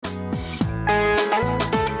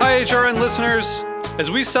HRN listeners.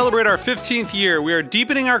 As we celebrate our 15th year, we are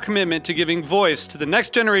deepening our commitment to giving voice to the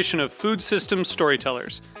next generation of food systems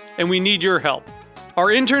storytellers, and we need your help. Our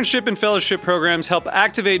internship and fellowship programs help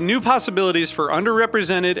activate new possibilities for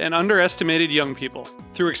underrepresented and underestimated young people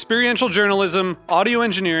through experiential journalism, audio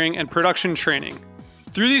engineering, and production training.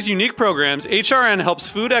 Through these unique programs, HRN helps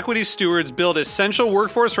food equity stewards build essential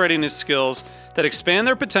workforce readiness skills that expand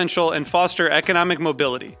their potential and foster economic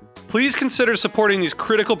mobility. Please consider supporting these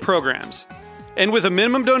critical programs. And with a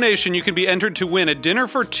minimum donation, you can be entered to win a dinner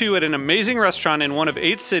for two at an amazing restaurant in one of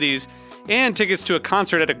 8 cities and tickets to a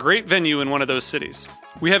concert at a great venue in one of those cities.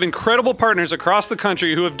 We have incredible partners across the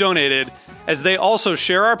country who have donated, as they also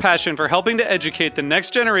share our passion for helping to educate the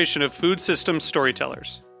next generation of food systems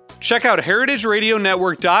storytellers. Check out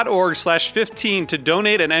heritageradionetwork.org/15 to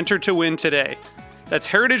donate and enter to win today. That's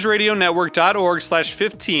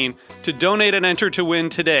heritageradionetwork.org/15 to donate and enter to win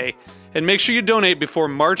today. And make sure you donate before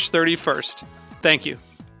March 31st. Thank you.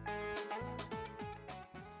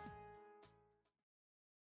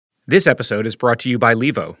 This episode is brought to you by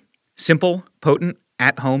Levo. Simple, potent,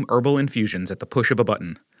 at-home herbal infusions at the push of a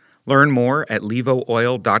button. Learn more at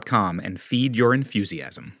levooil.com and feed your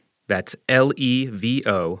enthusiasm. That's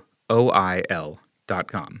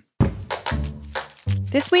LEVOOIL.com.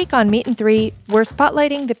 This week on Meat and Three, we're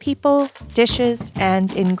spotlighting the people, dishes,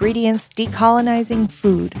 and ingredients decolonizing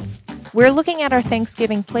food. We're looking at our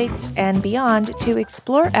Thanksgiving plates and beyond to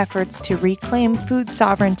explore efforts to reclaim food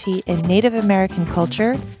sovereignty in Native American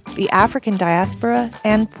culture, the African diaspora,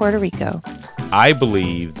 and Puerto Rico. I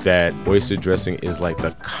believe that oyster dressing is like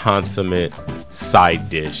the consummate side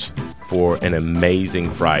dish for an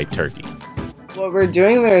amazing fried turkey. What we're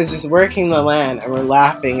doing there is just working the land, and we're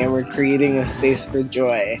laughing, and we're creating a space for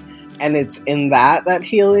joy. And it's in that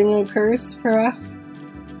healing occurs for us.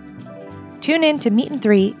 Tune in to Meat and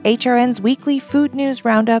Three, HRN's weekly food news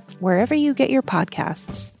roundup, wherever you get your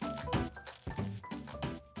podcasts.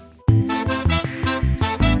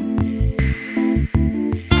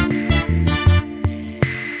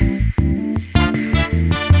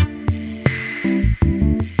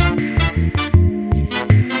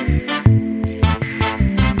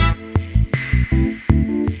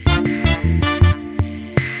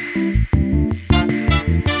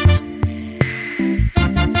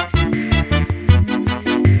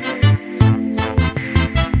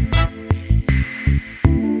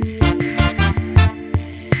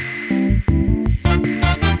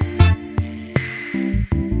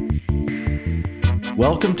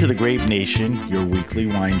 Welcome to the Grape Nation, your weekly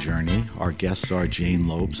wine journey. Our guests are Jane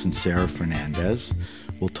Lopes and Sarah Fernandez.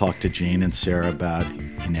 We'll talk to Jane and Sarah about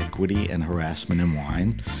inequity and harassment in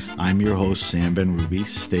wine. I'm your host, Sam Ben-Ruby.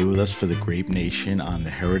 Stay with us for the Grape Nation on the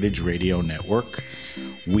Heritage Radio Network.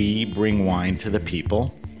 We bring wine to the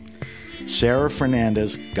people. Sarah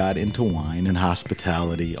Fernandez got into wine and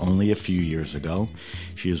hospitality only a few years ago.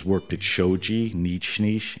 She has worked at Shoji,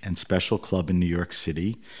 Niche, and Special Club in New York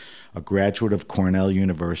City. A graduate of Cornell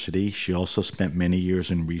University, she also spent many years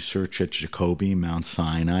in research at Jacobi, Mount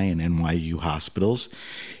Sinai, and NYU hospitals.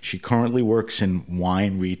 She currently works in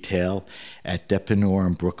wine retail at Depinor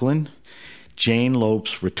in Brooklyn. Jane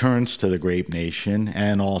Lopes returns to the Grape Nation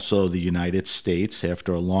and also the United States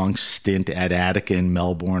after a long stint at Attica in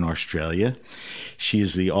Melbourne, Australia. She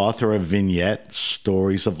is the author of Vignette,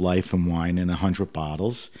 Stories of Life and Wine in 100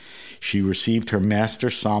 Bottles. She received her Master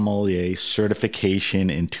Sommelier certification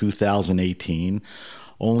in 2018,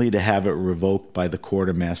 only to have it revoked by the Court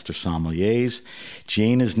of Master Sommeliers.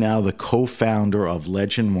 Jane is now the co-founder of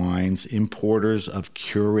Legend Wines, importers of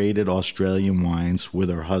curated Australian wines, with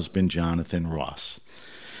her husband, Jonathan Ross.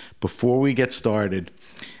 Before we get started,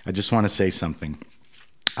 I just want to say something.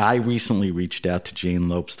 I recently reached out to Jane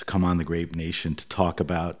Lopes to come on the Grape Nation to talk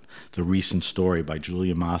about the recent story by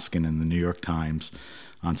Julia Moskin in the New York Times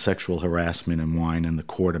on sexual harassment in wine in the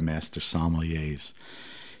Court of Master Sommeliers.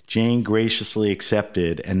 Jane graciously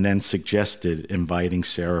accepted and then suggested inviting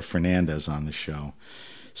Sarah Fernandez on the show.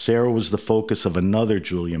 Sarah was the focus of another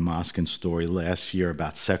Julia Moskin story last year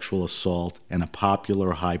about sexual assault and a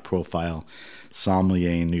popular high-profile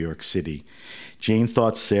sommelier in New York City. Jane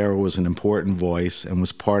thought Sarah was an important voice and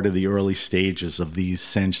was part of the early stages of these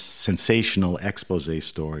sensational expose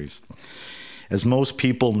stories. As most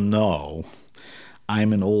people know,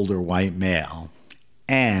 I'm an older white male,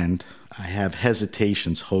 and I have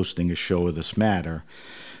hesitations hosting a show of this matter,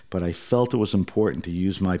 but I felt it was important to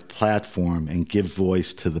use my platform and give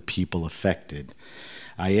voice to the people affected.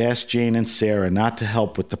 I asked Jane and Sarah not to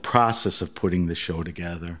help with the process of putting the show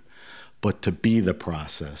together, but to be the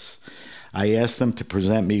process. I asked them to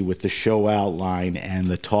present me with the show outline and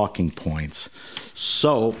the talking points.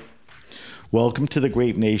 So, Welcome to the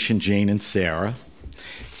Grape Nation, Jane and Sarah.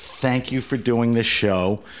 Thank you for doing this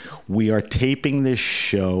show. We are taping this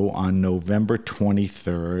show on November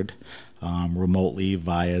 23rd, remotely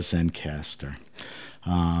via Zencaster.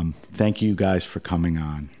 Thank you guys for coming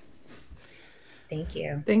on. Thank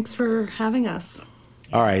you. Thanks for having us.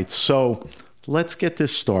 All right, so let's get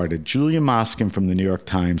this started. Julia Moskin from the New York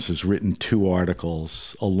Times has written 2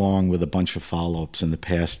 articles along with a bunch of follow-ups in the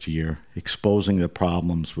past year exposing the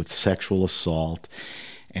problems with sexual assault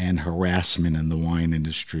and harassment in the wine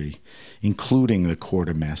industry, including the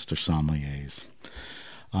quartermaster sommeliers.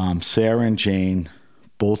 Sarah and Jane,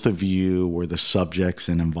 both of you were the subjects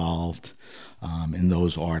and involved in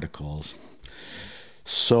those articles.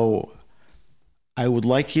 So I would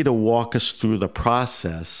like you to walk us through the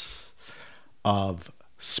process of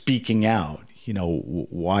speaking out. You know,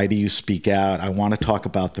 why do you speak out? I want to talk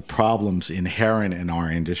about the problems inherent in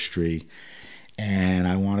our industry. And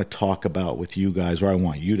I want to talk about with you guys, or I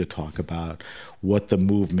want you to talk about what the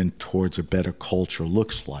movement towards a better culture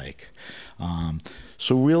looks like.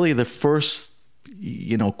 So really the first,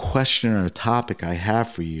 question or topic I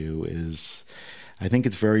have for you is, I think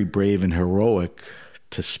it's very brave and heroic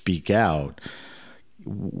to speak out.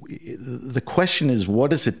 The question is, what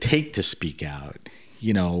does it take to speak out?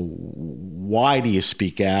 Why do you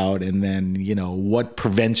speak out? And then, what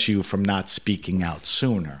prevents you from not speaking out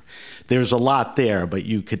sooner? There's a lot there, but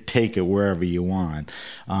you could take it wherever you want.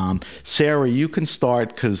 Sarah, you can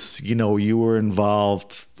start because, you were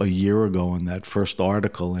involved a year ago in that first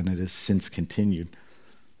article, and it has since continued.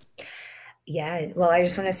 Yeah, well, I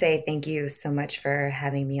just want to say thank you so much for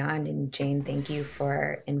having me on. And Jane, thank you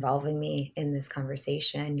for involving me in this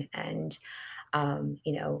conversation and,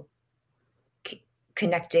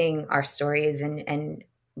 connecting our stories and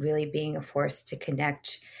really being a force to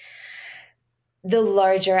connect the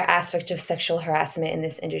larger aspect of sexual harassment in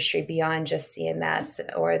this industry beyond just CMS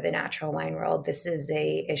or the natural wine world. This is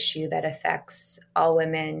a issue that affects all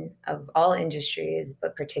women of all industries,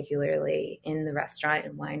 but particularly in the restaurant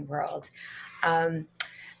and wine world. Part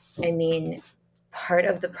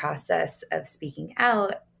of the process of speaking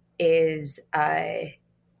out is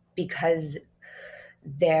because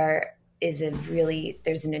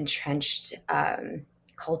there's an entrenched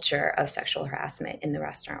culture of sexual harassment in the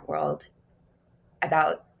restaurant world.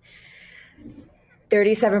 About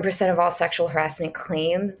 37% of all sexual harassment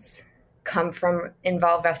claims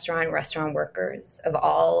involve restaurant workers of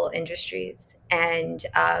all industries. And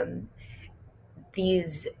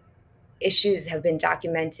these issues have been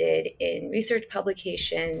documented in research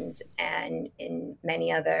publications and in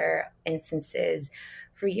many other instances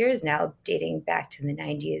for years now, dating back to the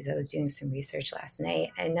 90s. I was doing some research last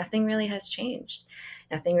night, and nothing really has changed.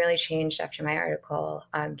 Nothing really changed after my article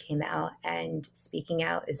came out. And speaking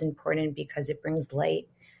out is important because it brings light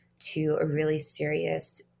to a really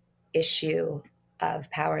serious issue of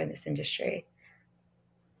power in this industry.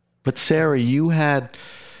 But Sarah, you had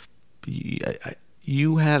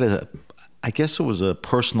I guess it was a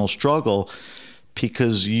personal struggle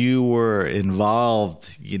because you were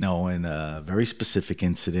involved, in a very specific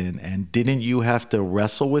incident. And didn't you have to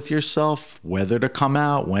wrestle with yourself whether to come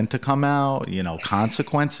out, when to come out,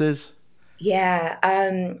 consequences? Yeah,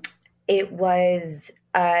 it was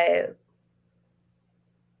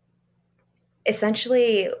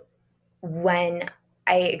essentially when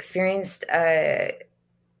I experienced an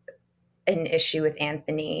issue with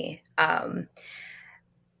Anthony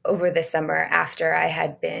over the summer after I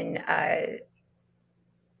had been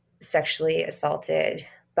sexually assaulted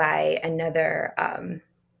by another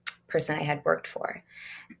person I had worked for.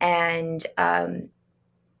 And the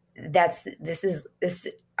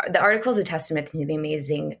article is a testament to the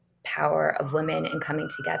amazing power of women and coming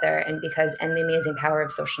together and the amazing power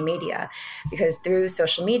of social media, because through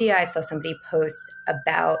social media, I saw somebody post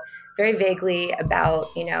very vaguely about,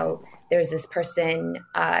 there's this person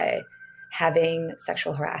having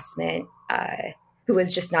sexual harassment who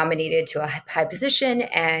was just nominated to a high position.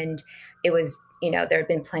 And it was, there had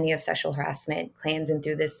been plenty of sexual harassment claims. And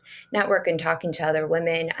through this network and talking to other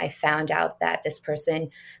women, I found out that this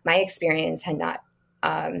person, my experience had not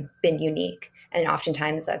been unique. And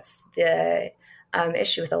oftentimes that's the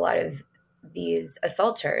issue with a lot of these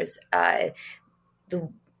assaulters.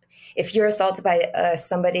 If you're assaulted by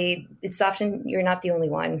somebody, it's often you're not the only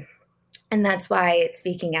one. And that's why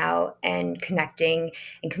speaking out and connecting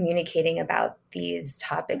and communicating about these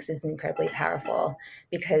topics is incredibly powerful,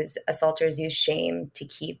 because assaulters use shame to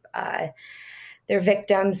keep their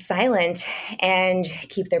victims silent and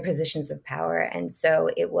keep their positions of power. And so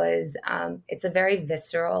it's a very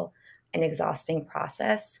visceral an exhausting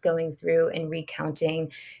process, going through and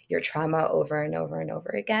recounting your trauma over and over and over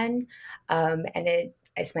again.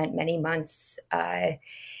 I spent many months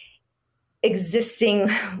existing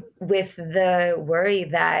with the worry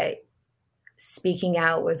that speaking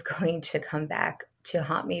out was going to come back to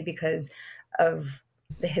haunt me because of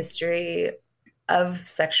the history of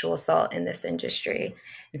sexual assault in this industry.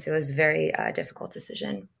 And so it was a very difficult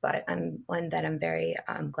decision, but one that I'm very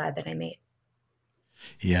glad that I made.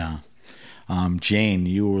 Yeah. Jane,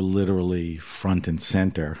 you were literally front and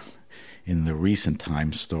center in the recent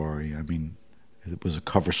Times story. I mean, it was a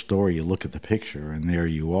cover story. You look at the picture and there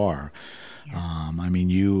you are. Yeah. I mean,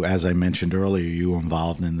 you, as I mentioned earlier, you were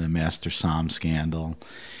involved in the Master Som scandal.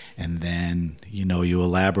 And then, you know, you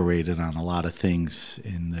elaborated on a lot of things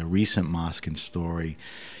in the recent Moskin story.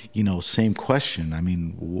 You know, same question. I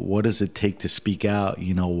mean, what does it take to speak out?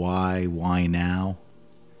 You know, why now?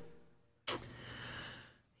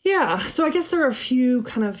 Yeah, so I guess there are a few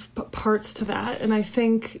kind of parts to that. And I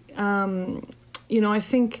think, I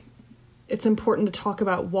think it's important to talk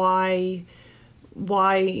about why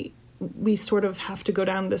we sort of have to go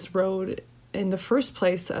down this road in the first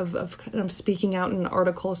place of kind of speaking out in an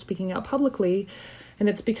article, speaking out publicly. And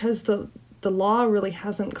it's because the law really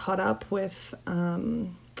hasn't caught up with the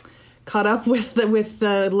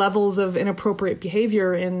levels of inappropriate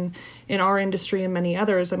behavior in our industry and many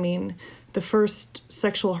others. I mean, the first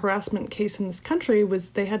sexual harassment case in this country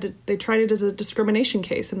was they tried it as a discrimination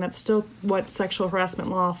case, and that's still what sexual harassment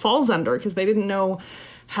law falls under, because they didn't know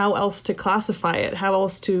how else to classify it, how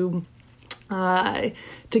else to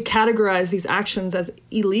categorize these actions as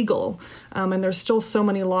illegal. And there's still so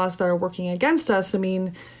many laws that are working against us. I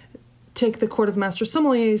mean, take the Court of Master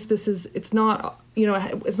Sommeliers. It's not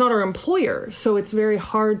our employer, so it's very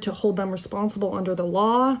hard to hold them responsible under the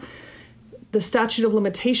law. The statute of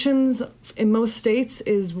limitations in most states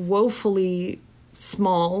is woefully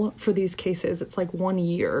small for these cases. It's like 1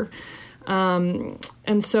 year. And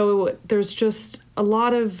so there's just a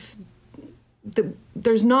lot of...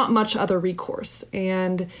 there's not much other recourse.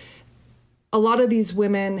 And a lot of these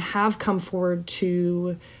women have come forward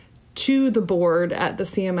to the board at the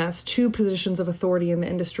CMS, to positions of authority in the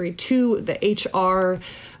industry, to the HR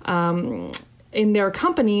in their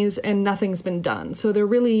companies, and nothing's been done. So there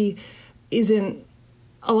really isn't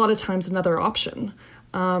a lot of times another option.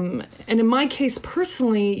 And in my case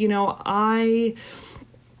personally, you know, I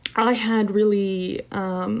had really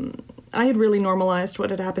normalized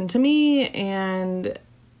what had happened to me and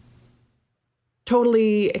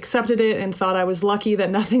totally accepted it and thought I was lucky that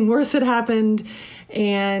nothing worse had happened.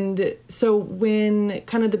 And so when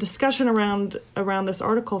kind of the discussion around this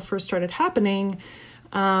article first started happening,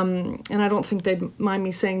 and I don't think they'd mind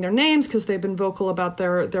me saying their names because they've been vocal about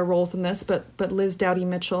their roles in this, but Liz Dowdy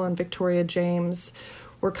Mitchell and Victoria James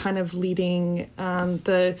were kind of leading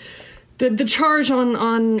the charge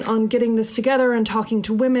on getting this together and talking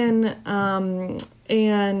to women,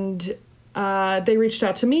 and they reached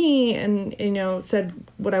out to me and, you know, said,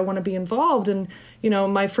 would I want to be involved? And, you know,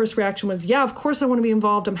 my first reaction was, yeah, of course I want to be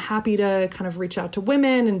involved. I'm happy to kind of reach out to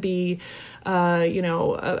women and be,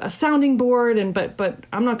 a sounding board. But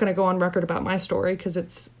I'm not going to go on record about my story because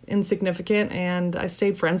it's insignificant. And I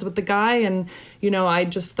stayed friends with the guy. And, you know, I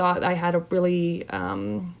just thought I had a really,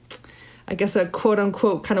 I guess a quote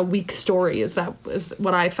unquote kind of weak story is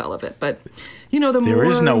what I felt of it. But, you know, there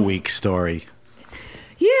is no weak story.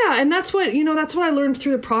 Yeah, and that's what I learned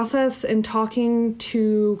through the process and talking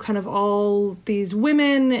to kind of all these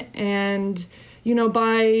women. And, you know,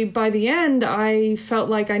 by the end, I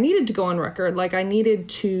felt like I needed to go on record. Like I needed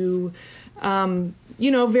to,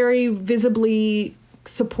 very visibly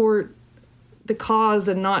support the cause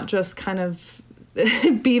and not just kind of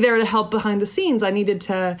be there to help behind the scenes. I needed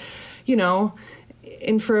to, you know,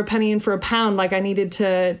 in for a penny, in for a pound. Like I needed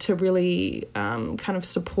to really kind of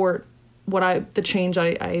support the change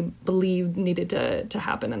I believed needed to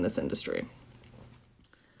happen in this industry.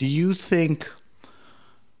 Do you think,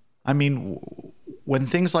 I mean, when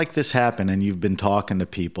things like this happen and you've been talking to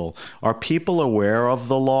people, are people aware of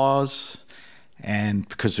the laws and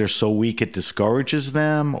because they're so weak it discourages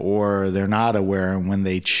them, or they're not aware and when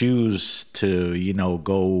they choose to, you know,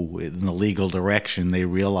 go in the legal direction, they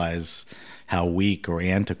realize how weak or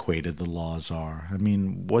antiquated the laws are? I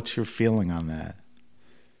mean, what's your feeling on that?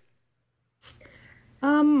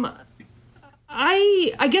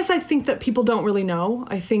 I guess I think that people don't really know.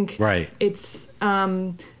 I think right. It's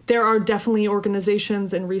there are definitely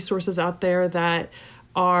organizations and resources out there that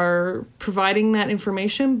are providing that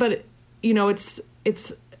information, but you know, it's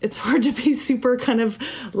hard to be super kind of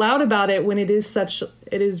loud about it when it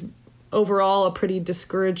is overall a pretty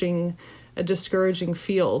discouraging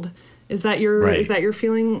field Is that your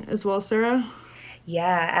feeling as well, Sarah?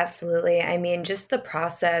 Yeah, absolutely. I mean, just the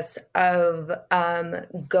process of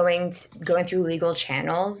going through legal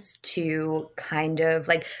channels to kind of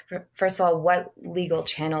like, first of all, what legal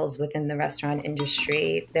channels within the restaurant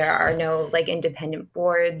industry? There are no like independent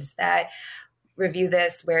boards that review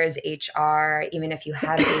this, whereas HR, even if you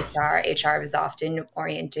have HR is often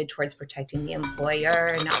oriented towards protecting the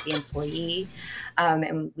employer, not the employee.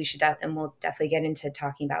 And we'll definitely get into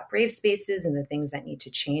talking about brave spaces and the things that need to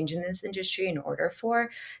change in this industry in order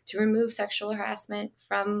to remove sexual harassment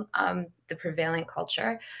from the prevailing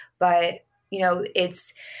culture. But,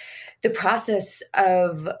 it's the process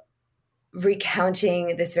of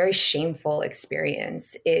recounting this very shameful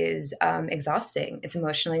experience is exhausting. It's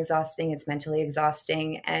emotionally exhausting. It's mentally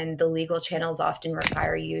exhausting. And the legal channels often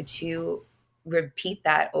require you to repeat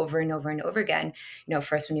that over and over and over again.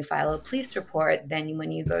 First when you file a police report, then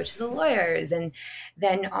when you go to the lawyers, and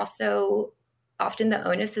then also often the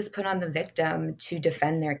onus is put on the victim to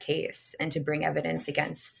defend their case and to bring evidence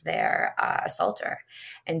against their assaulter.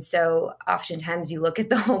 And so oftentimes you look at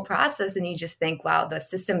the whole process and you just think, wow, the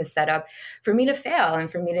system is set up for me to fail and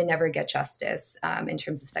for me to never get justice in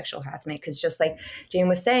terms of sexual harassment. Because just like Jane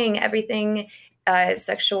was saying, everything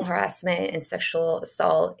sexual harassment and sexual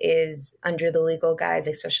assault is under the legal guise,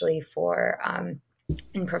 especially for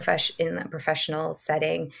in the professional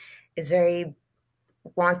setting, is very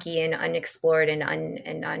wonky and unexplored and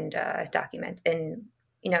undocumented. And,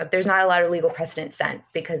 there's not a lot of legal precedent set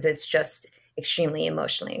because it's just extremely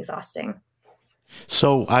emotionally exhausting.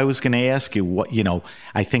 So I was going to ask you what,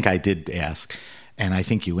 I think I did ask, and I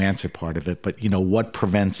think you answered part of it, but, what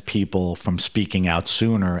prevents people from speaking out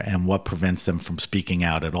sooner and what prevents them from speaking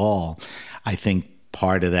out at all? I think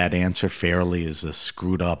part of that answer fairly is a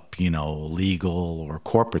screwed up, legal or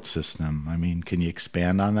corporate system. I mean, can you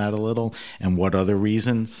expand on that a little? And what other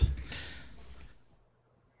reasons?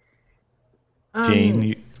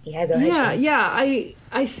 Jane? Yeah, go ahead. Yeah.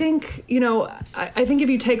 I think, I think if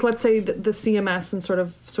you take, let's say, the CMS and sort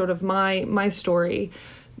of my story,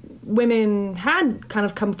 women had kind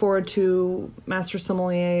of come forward to master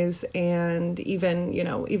sommeliers and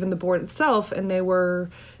even the board itself, and they were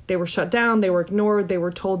shut down, they were ignored, they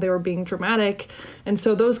were told they were being dramatic. And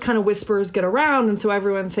so those kind of whispers get around, and so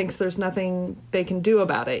everyone thinks there's nothing they can do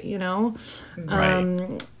about it,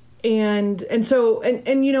 Right. And so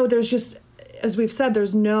there's just, as we've said,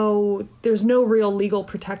 there's no real legal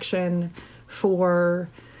protection for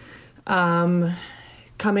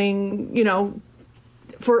coming,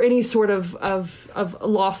 for any sort of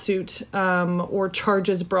lawsuit or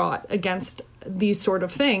charges brought against these sort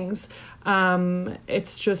of things.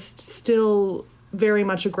 It's just still very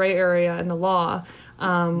much a gray area in the law,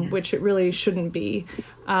 which it really shouldn't be.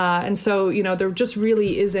 And so, there just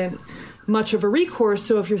really isn't much of a recourse.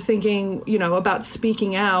 So if you're thinking, about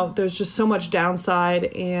speaking out, there's just so much downside,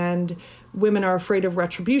 and women are afraid of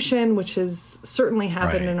retribution, which has certainly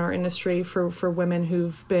happened in our industry for women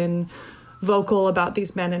who've been vocal about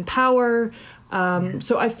these men in power.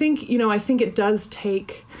 So I think it does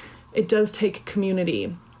take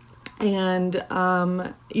community. And,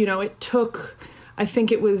 it took, I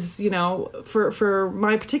think it was, for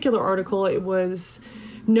my particular article, it was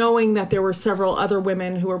knowing that there were several other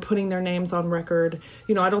women who were putting their names on record.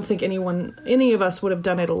 I don't think any of us would have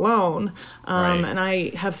done it alone. And I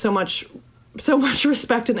have so much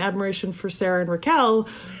respect and admiration for Sarah and Raquel,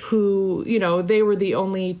 who, they were the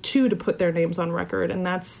only two to put their names on record. And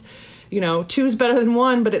that's, two is better than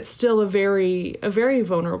one, but it's still a very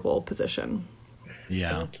vulnerable position.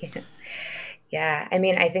 Yeah. Thank you. Yeah. I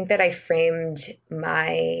mean, I think that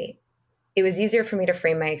it was easier for me to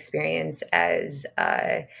frame my experience as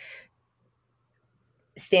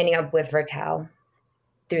standing up with Raquel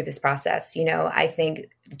through this process. I think,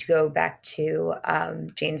 to go back to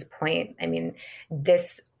Jane's point, I mean,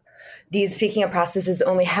 these speaking up processes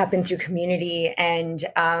only happen through community. And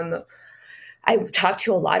I talked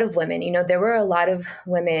to a lot of women. There were a lot of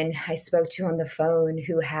women I spoke to on the phone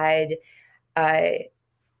who had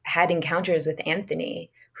encounters with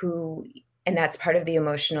Anthony, and that's part of the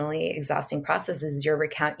emotionally exhausting process, is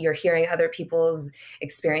you're hearing other people's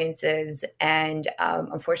experiences. And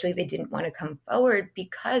unfortunately, they didn't want to come forward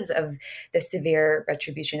because of the severe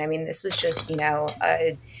retribution. I mean, this was just,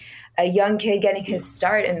 a young kid getting his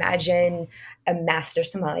start. Imagine a master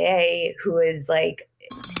sommelier who is like,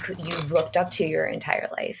 you've looked up to your entire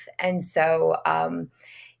life. And so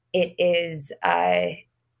it is,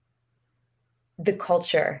 the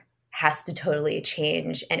culture has to totally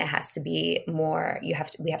change, and it has to be more, we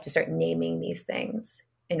have to start naming these things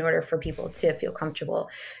in order for people to feel comfortable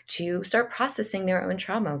to start processing their own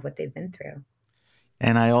trauma of what they've been through.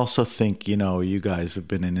 And I also think, you guys have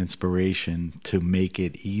been an inspiration to make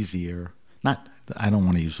it easier. I don't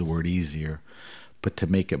want to use the word easier, but to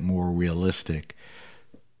make it more realistic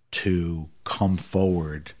to come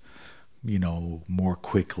forward, more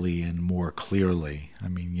quickly and more clearly. I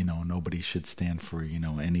mean, nobody should stand for,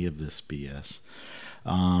 any of this BS.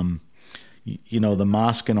 The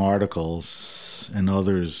Moskin articles and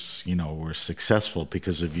others, were successful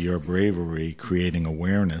because of your bravery, creating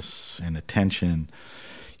awareness and attention,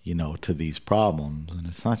 to these problems. And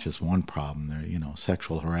it's not just one problem there,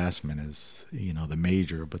 sexual harassment is, the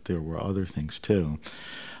major, but there were other things too.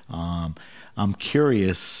 I'm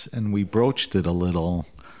curious, and we broached it a little,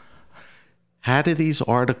 how do these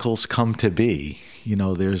articles come to be?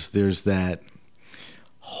 There's that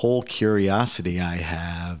whole curiosity I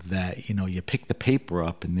have that, you pick the paper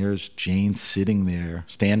up and there's Jane standing there,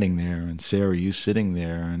 and Sarah, you sitting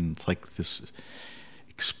there, and it's like this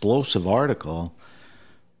explosive article.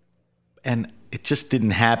 And it just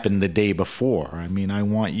didn't happen the day before. I mean, I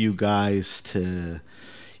want you guys to,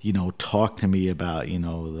 talk to me about,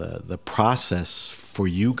 the process for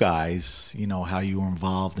you guys, how you were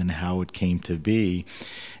involved and how it came to be.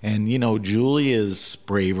 And, Julia's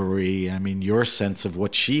bravery, I mean, your sense of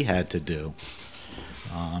what she had to do.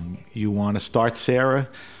 You want to start, Sarah?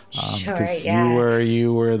 Sure, because yeah.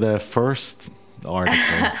 you were the first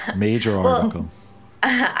article, major article.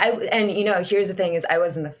 Here's the thing is I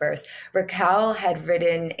wasn't the first. Raquel had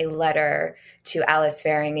written a letter to Alice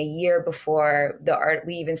Faring a year before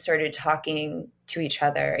we even started talking to each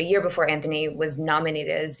other, a year before Anthony was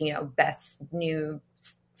nominated as, best new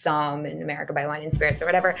psalm in America by Wine and Spirits or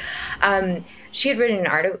whatever. She had written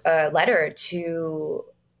a letter to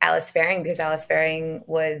Alice Faring because Alice Faring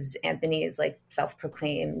was Anthony's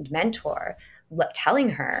self-proclaimed mentor, telling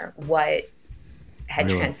her what had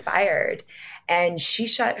transpired. And she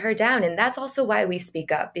shut her down. And that's also why we speak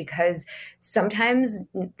up, because sometimes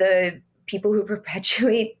the people who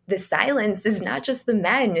perpetuate the silence is not just the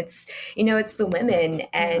men, it's the women.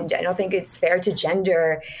 And I don't think it's fair to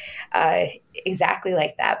gender exactly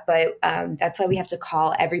like that. But that's why we have to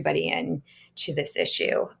call everybody in to this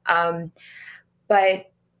issue.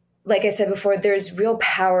 But like I said before, there's real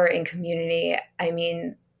power in community. I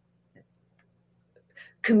mean,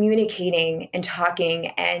 communicating and talking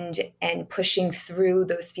and pushing through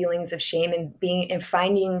those feelings of shame and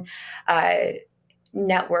finding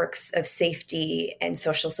networks of safety and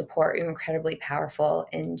social support are incredibly powerful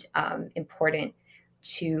and important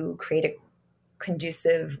to create a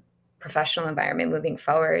conducive professional environment moving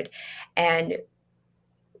forward. And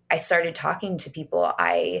I started talking to people.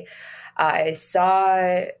 I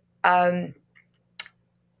saw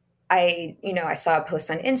I saw a post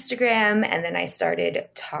on Instagram, and then I started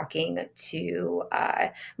talking to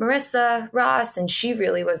Marissa Ross, and she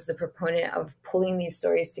really was the proponent of pulling these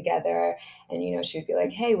stories together. And, she would be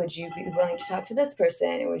like, hey, would you be willing to talk to this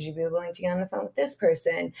person? Or would you be willing to get on the phone with this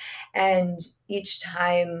person? And each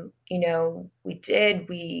time, we did,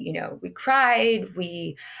 we cried,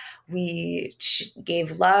 we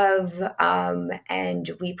gave love,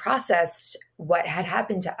 and we processed what had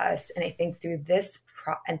happened to us. And I think through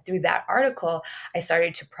through that article, I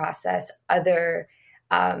started to process other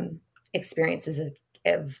experiences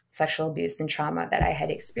of sexual abuse and trauma that I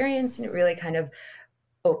had experienced. And it really kind of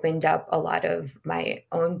opened up a lot of my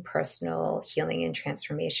own personal healing and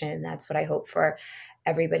transformation. And that's what I hope for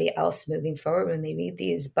everybody else moving forward when they read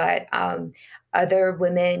these. But other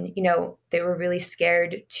women, they were really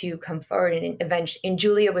scared to come forward. And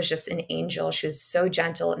Julia was just an angel. She was so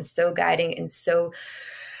gentle and so guiding and so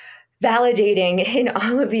validating in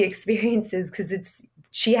all of the experiences, because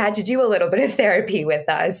she had to do a little bit of therapy with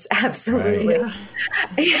us. Absolutely. Right,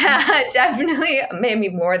 yeah, definitely. Maybe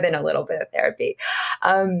more than a little bit of therapy.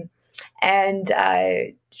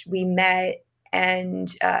 We met,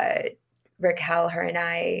 and Raquel, her and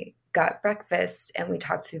I got breakfast, and we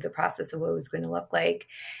talked through the process of what it was going to look like.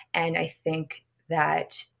 And I think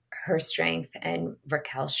that her strength and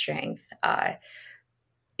Raquel's strength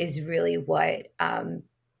is really what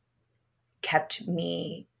kept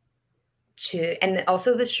me and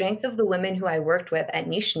also the strength of the women who I worked with at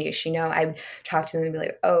Niche. I would talk to them and be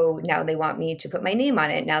like, oh, now they want me to put my name on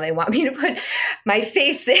it. Now they want me to put my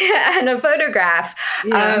face on a photograph.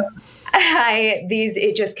 Yeah.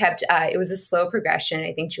 It just kept, it was a slow progression.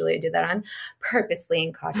 I think Julia did that on purposely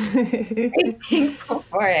and cautiously. I'm thankful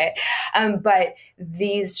for it. But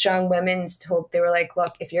these strong women they were like,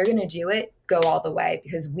 look, if you're going to do it, go all the way,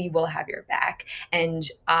 because we will have your back. And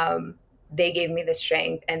they gave me the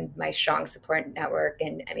strength and my strong support network.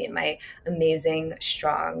 And I mean, my amazing,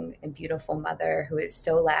 strong, and beautiful mother who is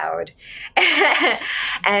so loud.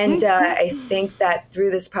 And I think that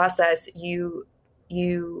through this process, you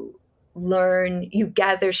learn, you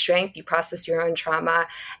gather strength, you process your own trauma,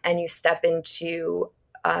 and you step into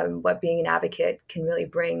what being an advocate can really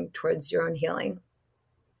bring towards your own healing.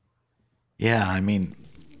 Yeah, I mean,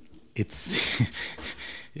 it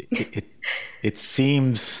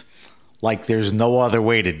seems like there's no other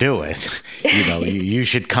way to do it. You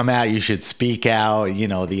should come out, you should speak out,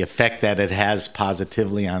 the effect that it has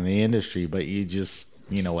positively on the industry, but you just,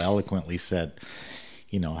 eloquently said,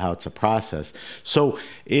 how it's a process. So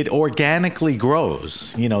it organically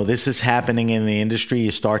grows. This is happening in the industry.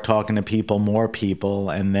 You start talking to people, more people,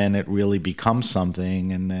 and then it really becomes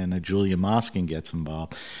something, and then a Julia Moskin gets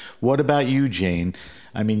involved. What about you, Jane?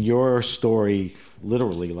 I mean, your story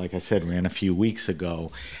literally, like I said, ran a few weeks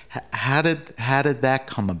ago. How did that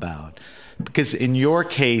come about? Because in your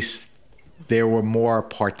case, there were more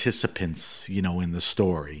participants, in the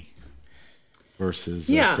story versus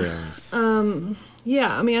Sarah.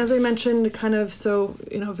 Yeah, I mean, as I mentioned, kind of, so,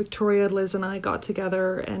 Victoria, Liz, and I got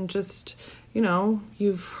together and just,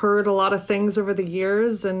 you've heard a lot of things over the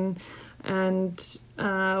years, and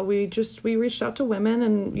we reached out to women,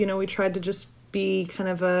 and, we tried to just be kind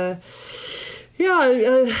of a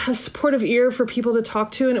supportive ear for people to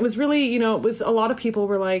talk to. And it was really, it was a lot of people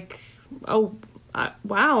were like, oh,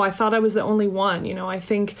 wow, I thought I was the only one. I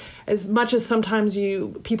think as much as sometimes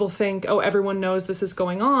people think, oh, everyone knows this is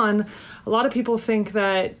going on, a lot of people think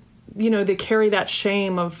that, they carry that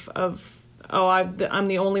shame of oh, I'm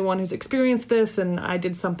the only one who's experienced this, and I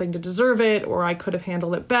did something to deserve it, or I could have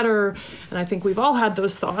handled it better. And I think we've all had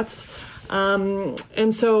those thoughts.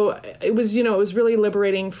 And so it was, it was really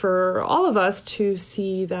liberating for all of us to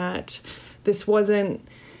see that this wasn't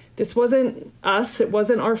us. It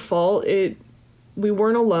wasn't our fault. We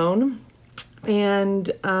weren't alone.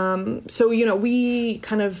 And so, we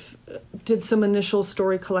kind of did some initial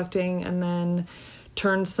story collecting, and then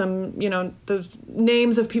turned some, the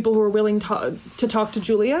names of people who were willing to talk to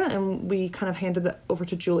Julia, and we kind of handed that over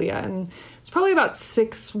to Julia. And it's probably about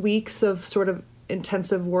 6 weeks of sort of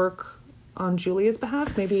intensive work on Julia's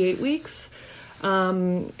behalf, maybe 8 weeks.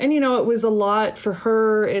 And, it was a lot for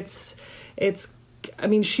her. I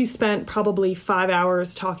mean, she spent probably 5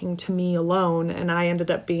 hours talking to me alone, and I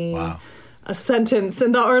ended up being a sentence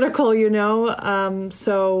in the article,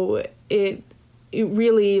 so it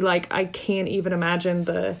really, like, I can't even imagine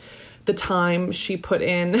the time she put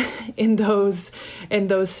in those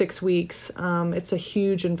 6 weeks. It's a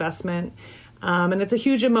huge investment, and it's a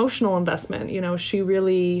huge emotional investment. She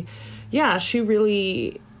really,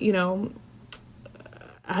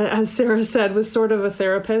 as Sarah said, was sort of a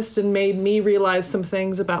therapist and made me realize some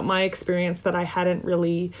things about my experience that I hadn't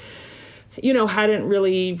really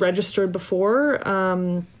registered before,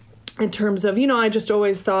 in terms of, I just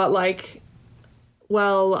always thought, like,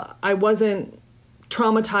 well, I wasn't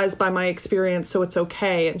traumatized by my experience, so it's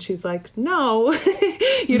okay. And she's like, no,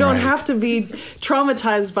 you don't have to be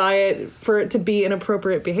traumatized by it for it to be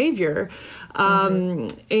inappropriate behavior. And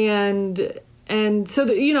so,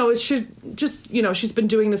 it should just, she's been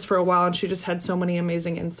doing this for a while, and she just had so many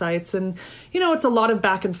amazing insights. And, it's a lot of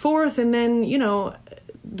back and forth. And then,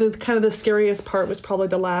 the kind of the scariest part was probably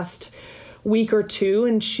the last week or two.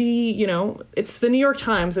 And she, it's the New York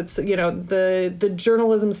Times. It's, the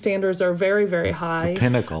journalism standards are very, very high. The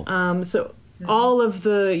pinnacle. So all of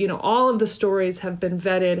the stories have been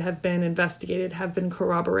vetted, have been investigated, have been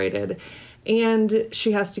corroborated. And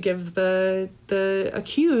she has to give the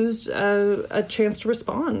accused a chance to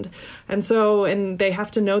respond. And they have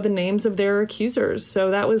to know the names of their accusers. So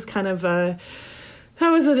that was kind of a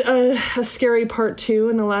scary part too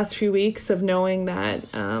in the last few weeks of knowing that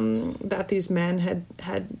that these men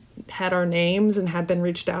had our names and had been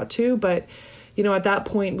reached out to. But at that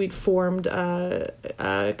point we'd formed a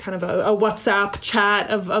kind of a WhatsApp chat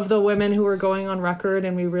of the women who were going on record,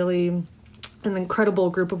 and we really, an incredible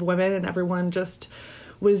group of women, and everyone just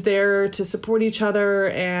was there to support each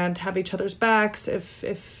other and have each other's backs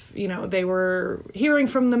if they were hearing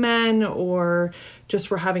from the men or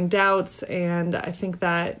just were having doubts. And I think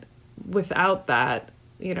that without that,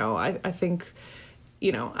 I think,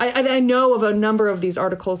 I know of a number of these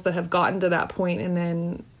articles that have gotten to that point, and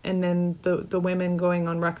then the women going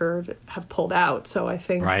on record have pulled out. So I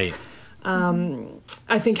think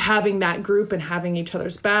I think having that group and having each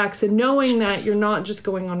other's backs and knowing that you're not just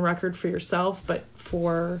going on record for yourself, but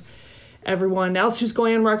for everyone else who's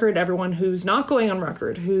going on record, everyone who's not going on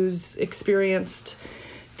record, who's experienced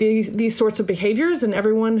these sorts of behaviors, and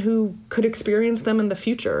everyone who could experience them in the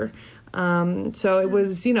future. So it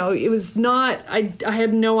was, it was not, I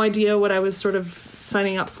had no idea what I was sort of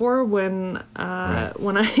signing up for when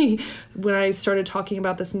I started talking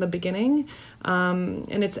about this in the beginning.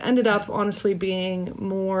 And it's ended up honestly being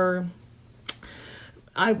more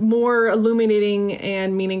illuminating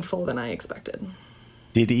and meaningful than I expected.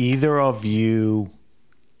 Did either of you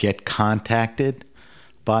get contacted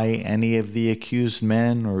by any of the accused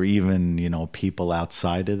men, or even, people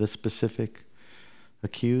outside of the specific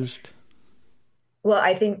accused? Well,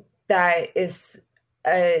 I think that is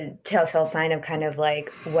a telltale sign of kind of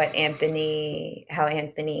like how Anthony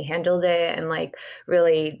handled it, and like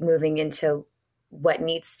really moving into what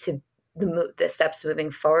needs to the steps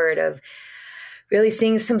moving forward of really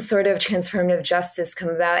seeing some sort of transformative justice come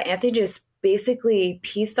about. Anthony just basically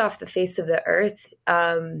pieced off the face of the earth,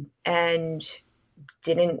 and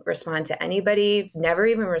didn't respond to anybody, never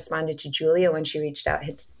even responded to Julia when she reached out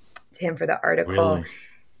to him for the article. Really?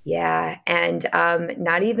 Yeah. And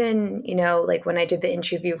not even, like when I did the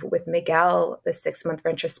interview with Miguel, the 6-month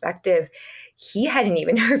retrospective, he hadn't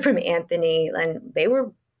even heard from Anthony, and they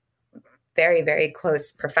were very, very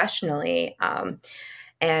close professionally.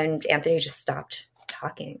 And Anthony just stopped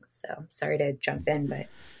talking. So sorry to jump in, but.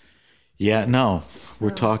 Yeah, no,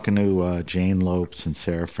 we're talking to Jane Lopes and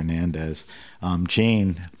Sarah Fernandez.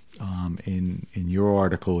 Jane, in your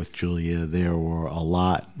article with Julia, there were a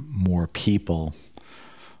lot more people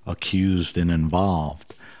accused and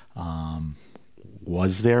involved.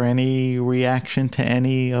 Was there any reaction to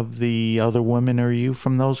any of the other women or you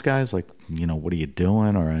from those guys? Like, what are you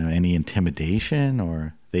doing? Or any intimidation,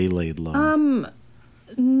 or they laid low?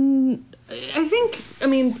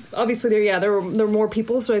 Obviously there were more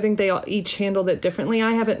people, so I think they all each handled it differently.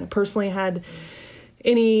 I haven't personally had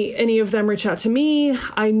any of them reach out to me.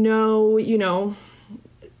 I know,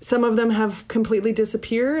 some of them have completely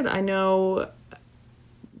disappeared. I know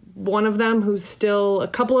a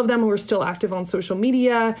couple of them who are still active on social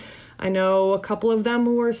media. I know a couple of them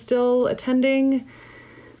who are still attending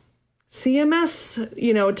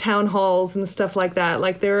CMS, town halls and stuff like that.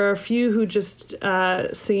 Like, there are a few who just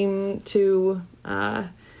seem to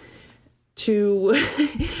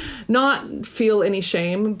not feel any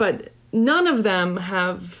shame, but none of them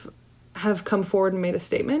have come forward and made a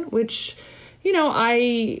statement, which,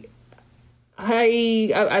 I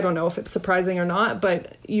don't know if it's surprising or not,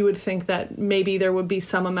 but you would think that maybe there would be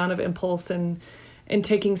some amount of impulse in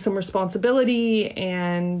taking some responsibility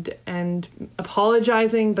and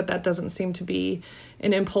apologizing, but that doesn't seem to be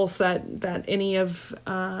an impulse that any of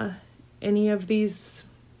these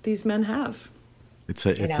men have. It's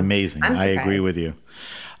amazing. I agree with you.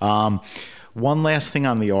 One last thing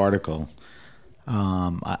on the article,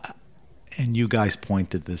 and you guys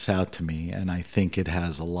pointed this out to me, and I think it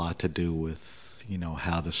has a lot to do with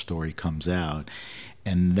how the story comes out,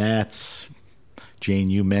 and that's, Jane,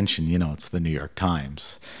 you mentioned, it's the New York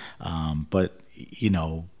Times, but,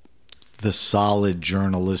 the solid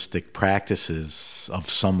journalistic practices of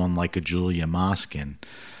someone like a Julia Moskin,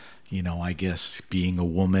 I guess being a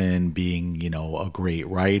woman, being, a great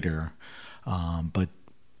writer, but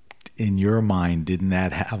in your mind, didn't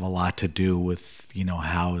that have a lot to do with,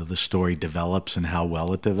 how the story develops and how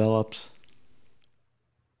well it develops?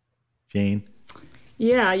 Jane?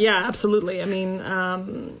 Yeah, absolutely. I mean,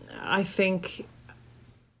 I think,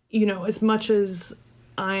 as much as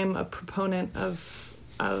I'm a proponent of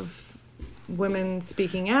women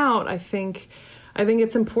speaking out, I think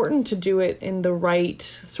it's important to do it in the right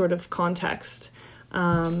sort of context,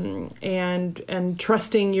 and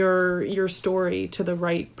trusting your story to the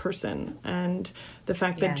right person. And the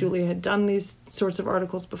fact that Julia had done these sorts of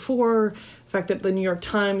articles before, the fact that the New York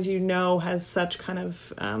Times, has such kind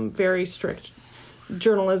of very strict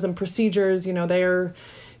journalism procedures, they're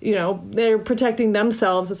protecting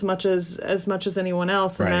themselves as much as anyone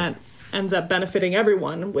else, and that ends up benefiting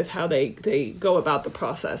everyone with how they go about the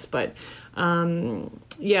process. But I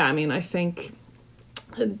think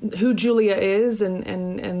who Julia is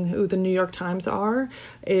and who the New York Times are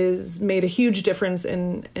is made a huge difference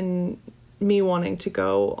in me wanting to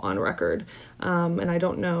go on record. And I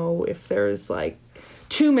don't know if there's like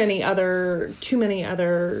too many other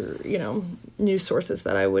news sources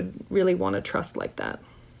that I would really want to trust like that.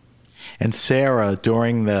 And Sarah,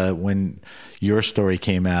 when your story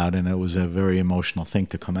came out, and it was a very emotional thing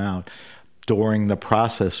to come out, during the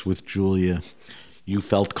process with Julia, you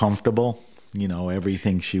felt comfortable?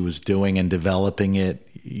 Everything she was doing and developing it,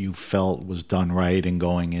 you felt was done right and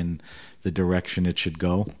going in the direction it should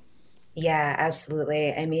go? Yeah,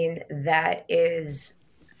 absolutely. I mean, that is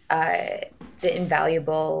the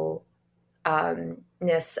invaluable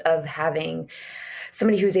ness of having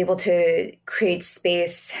somebody who's able to create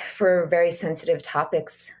space for very sensitive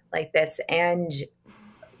topics like this, and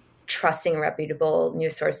trusting a reputable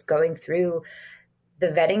news source going through the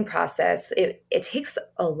vetting process. It takes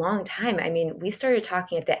a long time. I mean, we started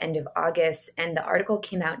talking at the end of August and the article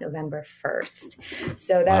came out November 1st.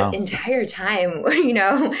 So that entire time,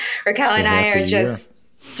 Raquel and I are just,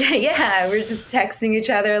 we're just texting each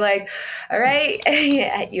other like, all right,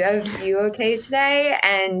 you okay today?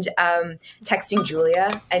 And texting Julia,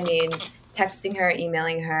 texting her,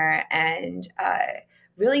 emailing her, and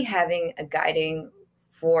really having a guiding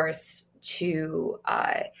force to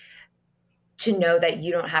know that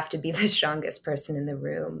you don't have to be the strongest person in the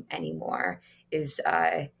room anymore is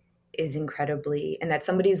incredibly, and that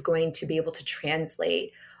somebody is going to be able to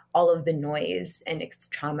translate all of the noise and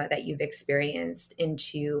trauma that you've experienced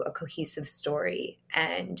into a cohesive story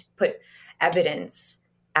and put evidence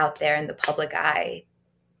out there in the public eye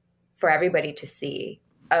for everybody to see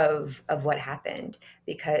of what happened.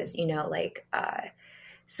 Because,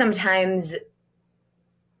 sometimes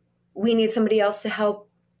we need somebody else to help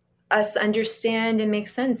us understand and make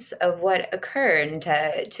sense of what occurred, and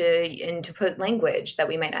to put language that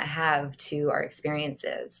we might not have to our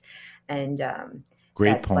experiences. And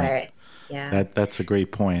great point. That's a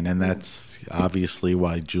great point, and that's obviously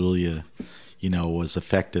why Julia, was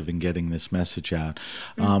effective in getting this message out.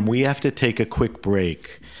 We have to take a quick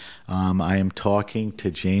break. I am talking to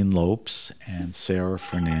Jane Lopes and Sarah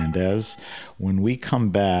Fernandez. When we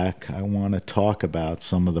come back, I want to talk about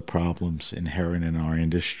some of the problems inherent in our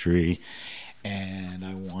industry, and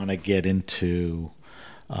I want to get into,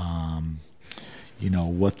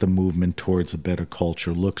 what the movement towards a better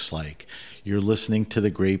culture looks like. You're listening to The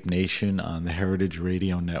Grape Nation on the Heritage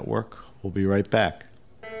Radio Network. We'll be right back.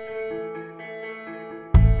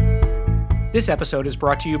 This episode is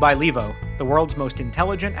brought to you by Levo, the world's most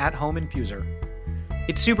intelligent at-home infuser.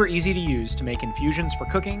 It's super easy to use to make infusions for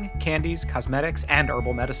cooking, candies, cosmetics, and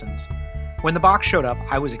herbal medicines. When the box showed up,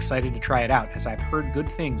 I was excited to try it out, as I've heard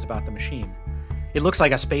good things about the machine. It looks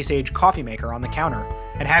like a space-age coffee maker on the counter,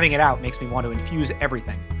 and having it out makes me want to infuse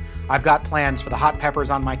everything. I've got plans for the hot peppers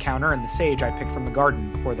on my counter and the sage I picked from the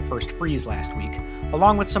garden before the first freeze last week,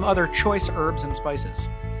 along with some other choice herbs and spices.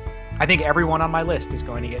 I think everyone on my list is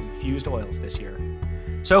going to get infused oils this year.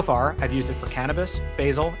 So far, I've used it for cannabis,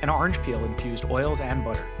 basil, and orange peel infused oils and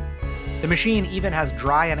butter. The machine even has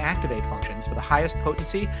dry and activate functions for the highest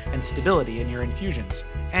potency and stability in your infusions,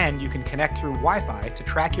 and you can connect through Wi-Fi to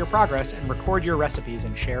track your progress and record your recipes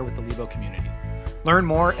and share with the Levo community. Learn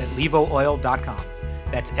more at levooil.com.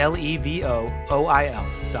 That's LEVOOIL.com.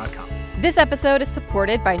 This episode is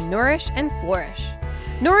supported by Nourish and Flourish.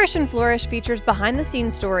 Nourish and Flourish features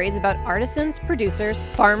behind-the-scenes stories about artisans, producers,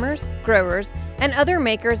 farmers, growers, and other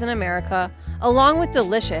makers in America, along with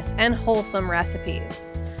delicious and wholesome recipes.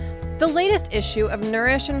 The latest issue of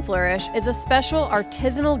Nourish and Flourish is a special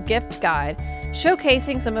artisanal gift guide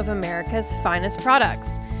showcasing some of America's finest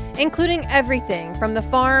products, including everything from the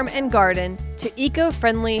farm and garden to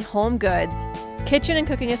eco-friendly home goods, kitchen and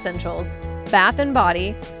cooking essentials, bath and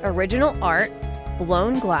body, original art,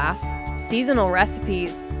 blown glass, seasonal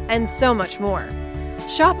recipes, and so much more.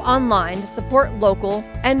 Shop online to support local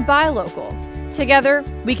and buy local. Together,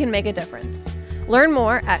 we can make a difference. Learn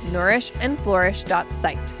more at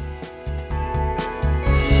nourishandflourish.site.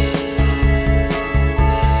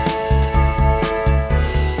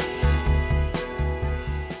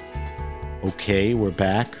 Okay, we're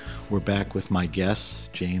back. We're back with my guests,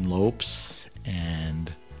 Jane Lopes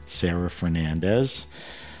and Sarah Fernandez.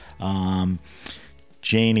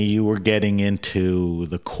 Janie, you were getting into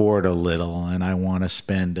the court a little, and I want to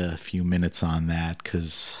spend a few minutes on that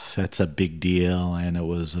because that's a big deal, and it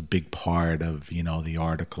was a big part of, the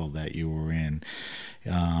article that you were in.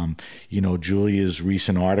 Julia's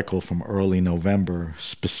recent article from early November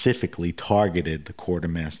specifically targeted the Court of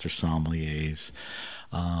Master Sommeliers,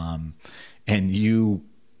 and you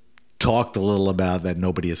talked a little about that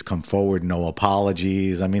nobody has come forward, no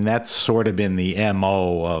apologies. That's sort of been the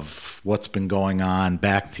MO of what's been going on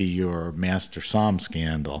back to your Master Somm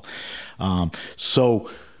scandal. So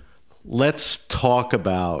let's talk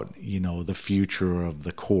about, the future of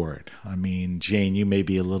the court. Jane, you may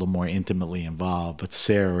be a little more intimately involved, but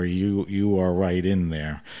Sarah, you are right in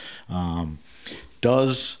there. And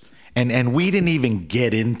we didn't even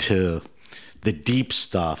get into the deep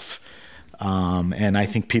stuff. And I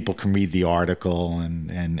think people can read the article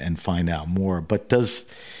and find out more. But does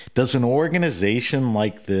an organization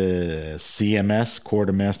like the CMS, Court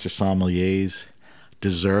of Master Sommeliers,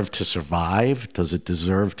 deserve to survive? Does it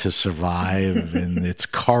deserve to survive in its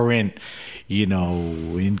current,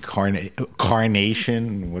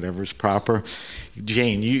 incarnation, whatever's proper?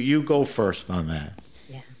 Jane, you go first on that.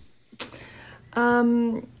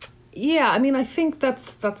 Yeah, I mean, I think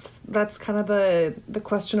that's kind of the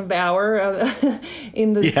question of the hour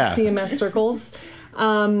in the CMS circles.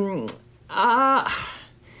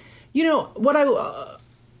 What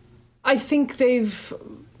I think they've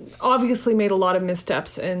obviously made a lot of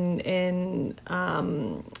missteps in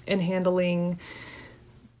handling,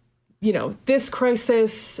 this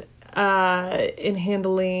crisis, in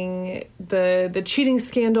handling the cheating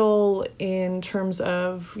scandal in terms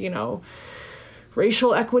of,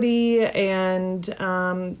 racial equity, and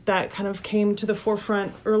that kind of came to the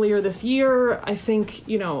forefront earlier this year. I think,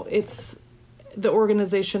 the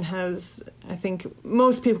organization has, I think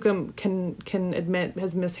most people can admit,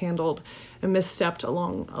 has mishandled and misstepped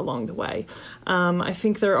along the way. I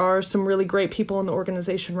think there are some really great people in the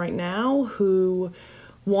organization right now who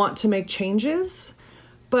want to make changes,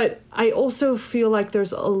 but I also feel like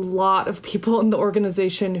there's a lot of people in the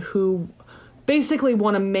organization who basically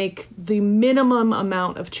want to make the minimum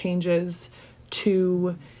amount of changes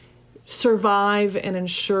to survive and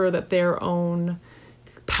ensure that their own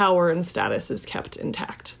power and status is kept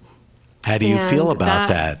intact. How do you feel about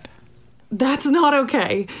that? That's not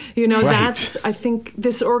okay. Right. I think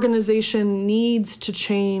this organization needs to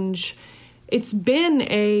change. It's been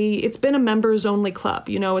a members only club.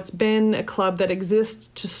 It's been a club that exists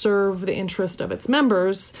to serve the interest of its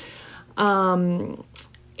members.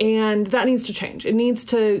 And that needs to change.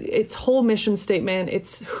 Its whole mission statement,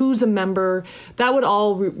 it's who's a member, that would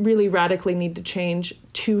all really radically need to change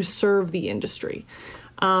to serve the industry.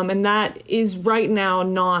 And that is right now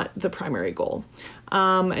not the primary goal.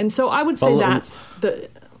 And so I would say that's the...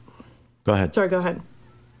 Go ahead. Sorry, go ahead.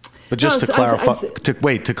 But just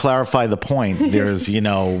to clarify the point, there's, in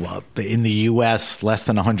the U.S., less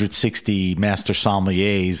than 160 master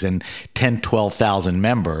sommeliers and 12,000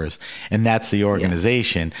 members, and that's the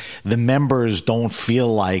organization. Yeah. The members don't feel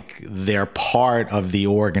like they're part of the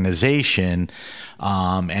organization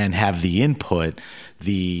and have the input.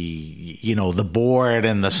 The board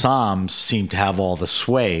and the somms seem to have all the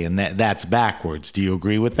sway, and that's backwards. Do you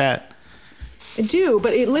agree with that? I do,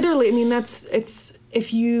 but it literally,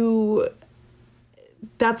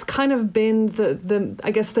 that's kind of been the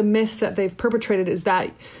I guess the myth that they've perpetrated, is that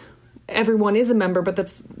everyone is a member, but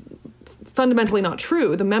that's fundamentally not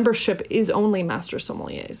true. The membership is only master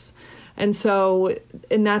sommeliers. And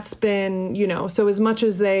that's been, so as much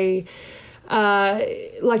as they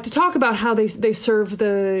like to talk about how they serve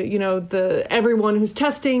the everyone who's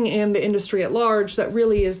testing and the industry at large, that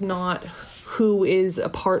really is not who is a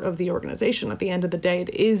part of the organization. At the end of the day, it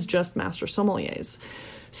is just master sommeliers.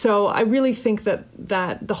 So I really think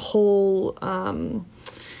that the whole,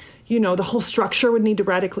 the whole structure would need to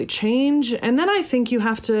radically change. And then I think you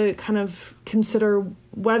have to kind of consider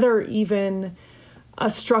whether even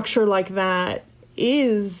a structure like that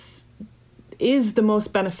is the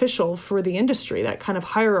most beneficial for the industry, that kind of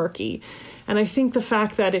hierarchy. And I think the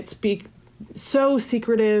fact that it's so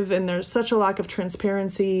secretive and there's such a lack of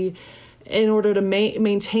transparency in order to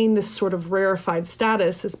maintain this sort of rarefied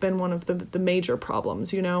status has been one of the major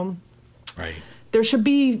problems, Right. There should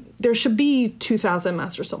be 2,000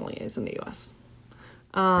 master sommeliers in the U.S.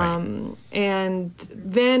 Right. And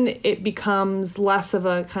then it becomes less of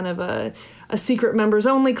a kind of a secret members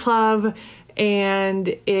only club, and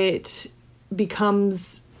it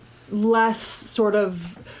becomes less sort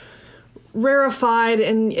of rarefied,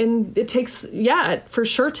 and it takes, it for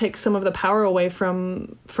sure takes some of the power away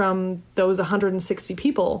from those 160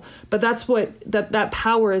 people. But that's what that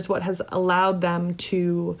power is what has allowed them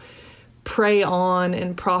to prey on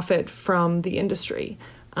and profit from the industry.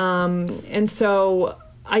 And so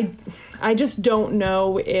I just don't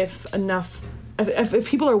know if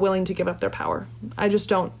people are willing to give up their power.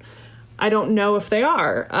 I don't know if they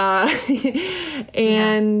are.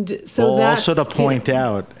 And so that's... Also to point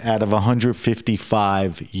out, out of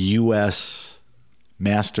 155 U.S.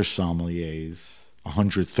 master sommeliers,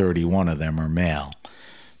 131 of them are male.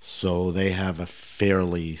 So they have a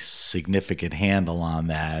fairly significant handle on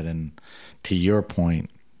that. And to your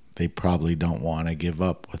point, they probably don't want to give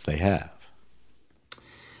up what they have.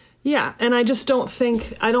 Yeah, and I don't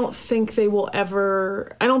think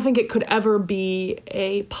it could ever be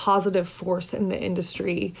a positive force in the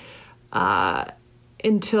industry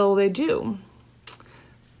until they do.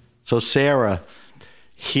 So Sarah,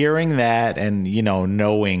 hearing that and,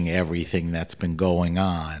 knowing everything that's been going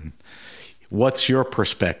on, what's your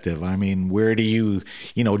perspective? I mean, where do you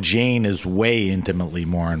know, Jane is way intimately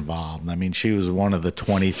more involved. I mean, she was one of the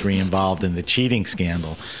 23 involved in the cheating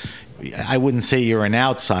scandal. I wouldn't say you're an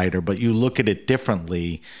outsider, but you look at it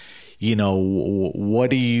differently. You know, what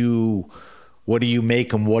do you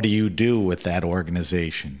make and what do you do with that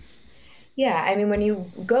organization? Yeah, I mean, when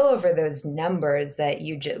you go over those numbers that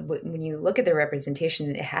when you look at the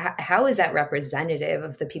representation, how is that representative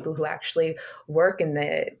of the people who actually work in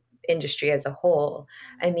the industry as a whole?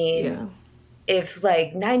 I mean, if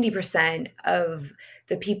like 90% of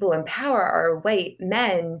the people in power are white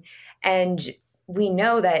men, and we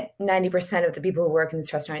know that 90% of the people who work in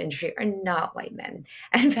this restaurant industry are not white men.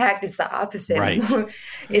 In fact, it's the opposite. Right.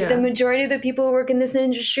 The majority of the people who work in this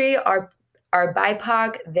industry are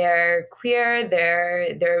BIPOC, they're queer,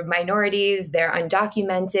 they're minorities, they're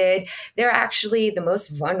undocumented. They're actually the most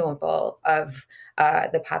vulnerable of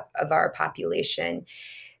our population.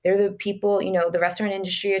 They're the people, you know, the restaurant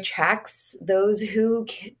industry attracts those who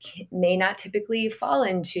may not typically fall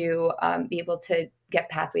into be able to get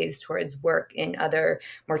pathways towards work in other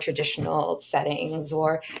more traditional settings,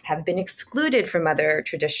 or have been excluded from other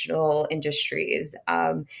traditional industries.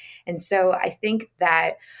 And so I think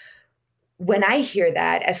that when I hear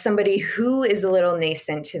that, as somebody who is a little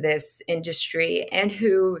nascent to this industry and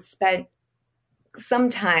who spent some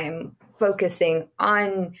time focusing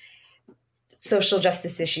on social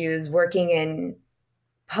justice issues, working in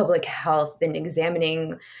public health and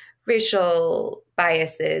examining racial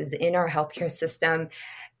biases in our healthcare system,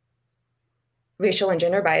 racial and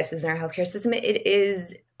gender biases in our healthcare system,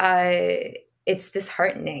 it's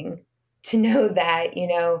disheartening to know that, you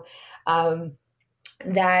know,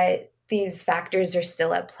 that these factors are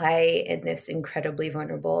still at play in this incredibly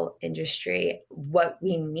vulnerable industry. What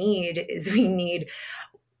we need is we need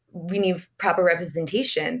proper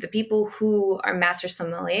representation. The people who are master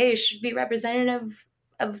sommeliers should be representative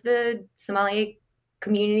of the sommelier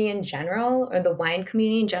community in general, or the wine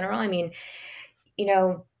community in general. I mean, you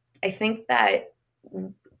know, I think that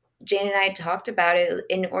Jane and I talked about it.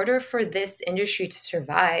 In order for this industry to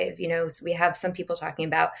survive, you know, so we have some people talking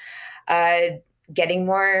about getting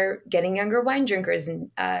younger wine drinkers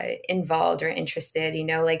involved or interested, you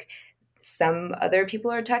know, like some other people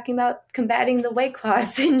are talking about combating the White Claw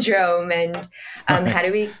syndrome, and how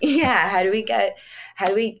do we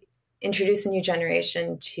introduce a new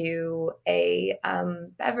generation to a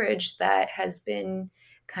beverage that has been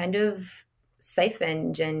kind of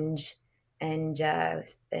siphoned and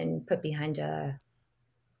put behind a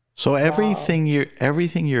So wall. everything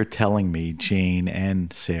you're telling me, Jane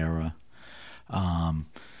and Sarah, I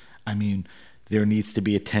mean, there needs to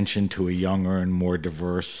be attention to a younger and more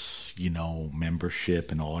diverse, you know,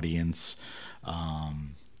 membership and audience.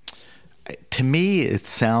 To me, it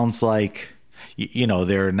sounds like, you know,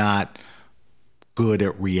 they're not good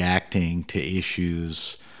at reacting to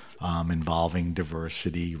issues involving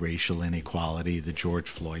diversity, racial inequality, the George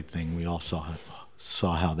Floyd thing. We all saw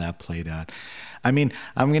how that played out. I mean,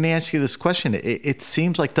 I'm going to ask you this question. It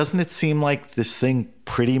seems like, doesn't it seem like this thing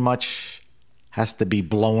pretty much has to be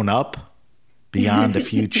blown up beyond a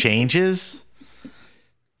few changes?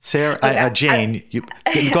 Sarah, Jane, go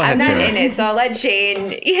ahead, I'm not Sarah. in it, so I'll let Jane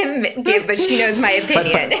give, but she knows my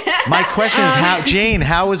opinion. But my question is,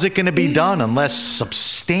 how is it going to be done unless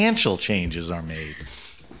substantial changes are made?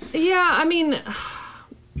 Yeah, I mean,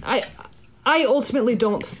 I ultimately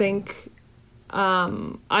don't think,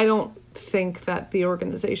 I don't think that the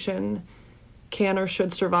organization can or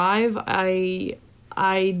should survive.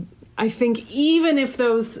 I think even if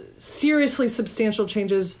those seriously substantial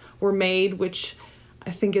changes were made, which I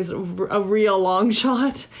think is a real long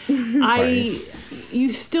shot, you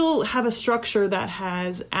still have a structure that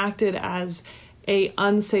has acted as a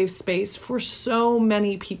unsafe space for so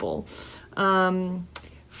many people,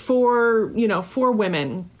 for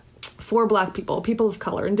women, for Black people, people of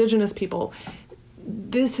color, Indigenous people.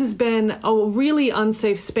 This has been a really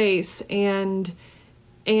unsafe space, and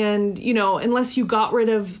you know, unless you got rid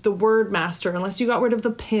of the word master, unless you got rid of the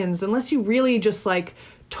pins, unless you really just like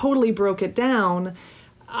totally broke it down,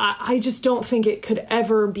 I just don't think it could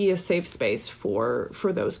ever be a safe space for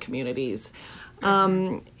those communities.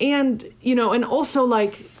 And you know, and also,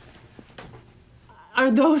 like,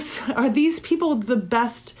 are these people the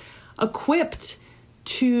best equipped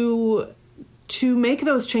to make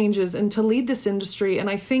those changes and to lead this industry? And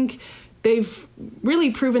I think they've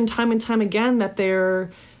really proven time and time again that they're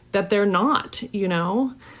not, you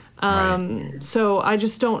know? So I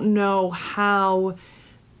just don't know how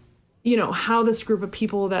this group of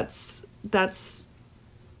people that's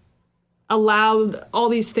allowed all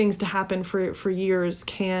these things to happen for years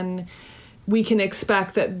can we can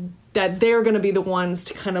expect that they're going to be the ones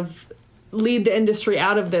to kind of lead the industry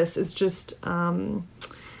out of this is just,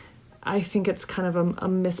 I think it's kind of a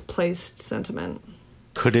misplaced sentiment.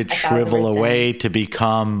 Could it shrivel away to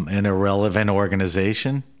become an irrelevant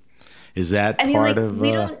organization? Is that part of?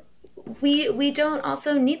 We don't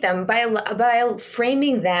also need them by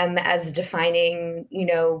framing them as defining,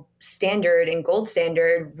 standard and gold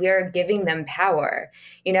standard. We're giving them power,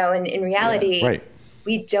 and in reality, right.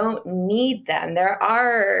 We don't need them. There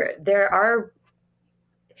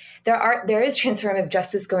is transformative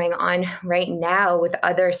justice going on right now with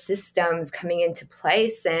other systems coming into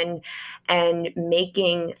place and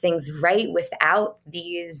making things right without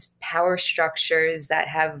these power structures that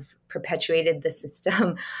have perpetuated the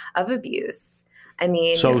system of abuse. I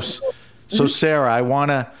mean, so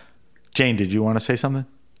Sarah, Jane, did you want to say something?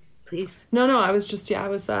 Please. No, I was just, I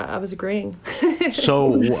was agreeing.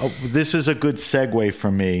 So this is a good segue for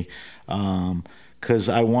me. Because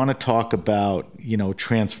I want to talk about,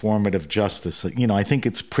 transformative justice. I think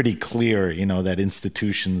it's pretty clear, that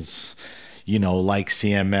institutions, like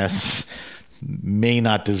CMS may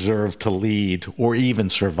not deserve to lead or even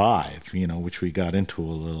survive, which we got into a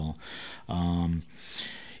little,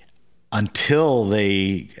 until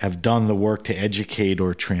they have done the work to educate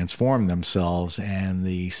or transform themselves. And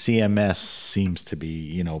the CMS seems to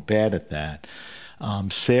be, bad at that.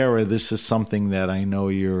 Sarah, this is something that I know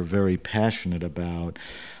you're very passionate about,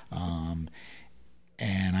 and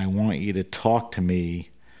I want you to talk to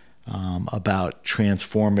me about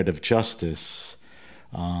transformative justice,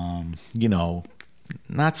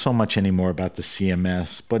 not so much anymore about the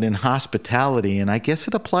CMS, but in hospitality, and I guess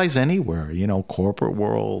it applies anywhere, corporate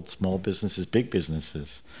world, small businesses, big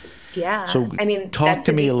businesses. Yeah. So talk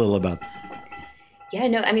to me a little about that. Yeah,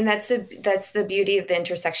 no, I mean, that's the beauty of the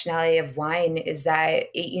intersectionality of wine is that,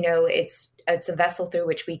 it's a vessel through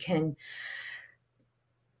which we can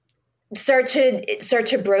start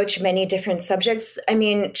to broach many different subjects. I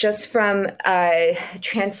mean, just from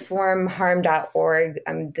transformharm.org,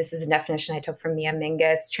 this is a definition I took from Mia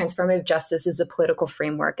Mingus. Transformative justice is a political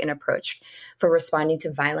framework and approach for responding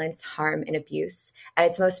to violence, harm, and abuse. At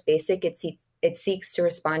its most basic, it seeks to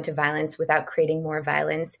respond to violence without creating more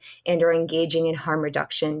violence and or engaging in harm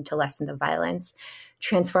reduction to lessen the violence.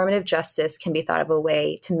 Transformative justice can be thought of a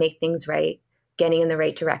way to make things right, getting in the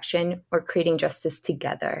right direction, or creating justice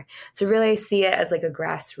together. So really I see it as like a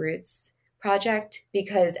grassroots project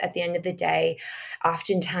because at the end of the day,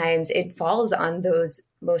 oftentimes it falls on those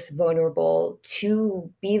most vulnerable to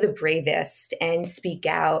be the bravest and speak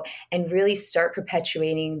out and really start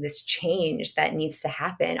perpetuating this change that needs to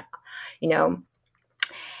happen.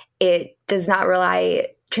 It does not rely,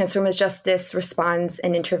 transformative justice response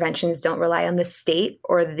and interventions don't rely on the state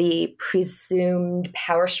or the presumed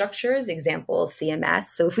power structures, example, CMS.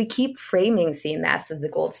 So if we keep framing CMS as the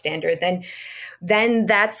gold standard, then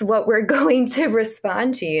that's what we're going to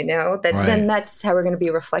respond to, then that's how we're going to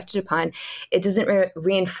be reflected upon. It doesn't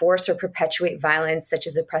reinforce or perpetuate violence such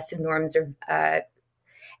as oppressive norms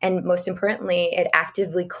and most importantly, it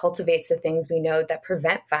actively cultivates the things we know that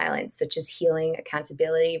prevent violence, such as healing,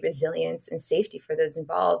 accountability, resilience, and safety for those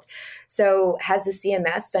involved. So has the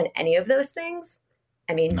CMS done any of those things?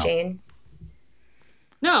 I mean, no. Jane?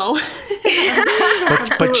 No,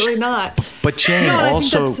 absolutely not. But Jane,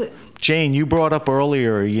 Jane, you brought up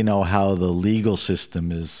earlier, how the legal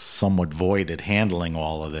system is somewhat void at handling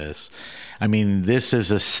all of this. I mean, this is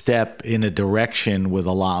a step in a direction with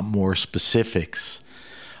a lot more specifics.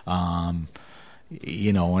 And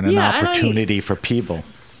an opportunity for people.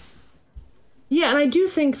 Yeah, and I do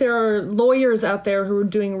think there are lawyers out there who are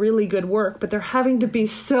doing really good work, but they're having to be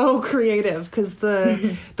so creative because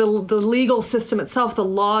the legal system itself, the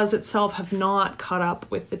laws itself have not caught up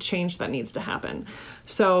with the change that needs to happen.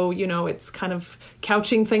 So, it's kind of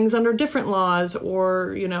couching things under different laws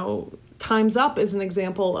or, Time's Up is an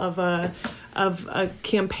example of a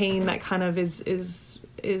campaign that kind of is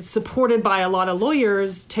supported by a lot of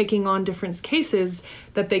lawyers taking on different cases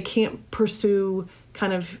that they can't pursue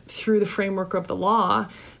kind of through the framework of the law.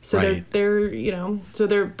 So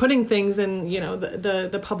they're putting things in,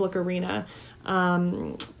 the public arena.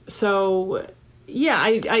 So yeah,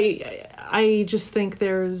 I just think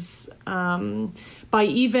there's, by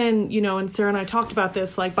even, and Sarah and I talked about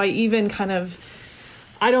this, like by even kind of,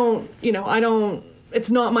 it's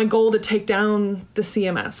not my goal to take down the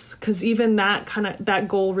CMS because even that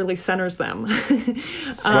goal really centers them.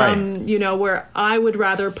 Where I would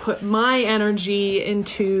rather put my energy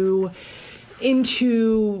into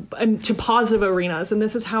positive arenas. And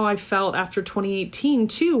this is how I felt after 2018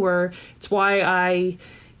 too, where it's why I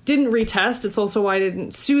didn't retest. It's also why I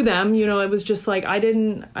didn't sue them. It was just like, I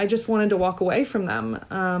just wanted to walk away from them.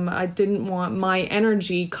 I didn't want my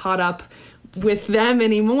energy caught up with them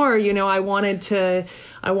anymore. I wanted to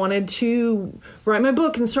write my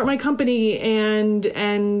book and start my company, and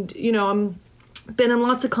I'm been in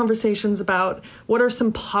lots of conversations about what are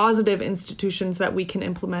some positive institutions that we can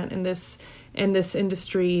implement in this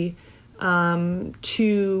industry,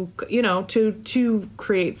 to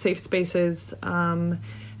create safe spaces.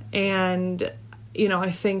 And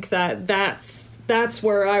I think that's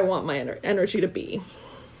where I want my energy to be.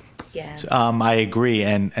 Yeah. I agree.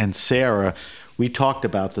 And Sarah, we talked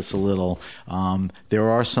about this a little. There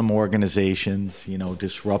are some organizations,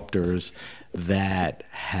 disruptors, that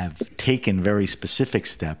have taken very specific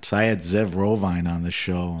steps. I had Zev Rovine on the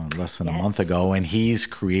show less than a month ago, and he's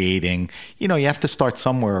creating, you have to start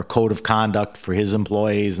somewhere, a code of conduct for his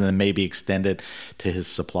employees, and then maybe extend it to his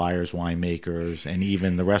suppliers, winemakers, and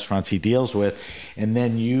even the restaurants he deals with. And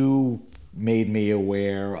then you made me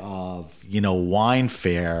aware of, Wine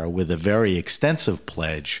Fair with a very extensive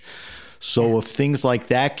pledge. So if things like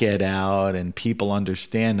that get out and people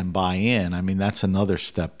understand and buy in, that's another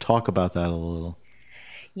step. Talk about that a little.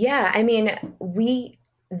 Yeah,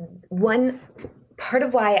 one part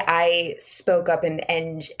of why I spoke up and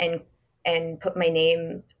put my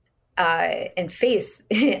name and face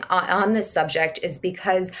on this subject is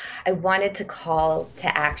because I wanted to call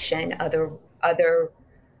to action other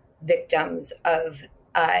victims of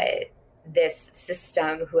this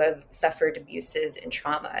system who have suffered abuses and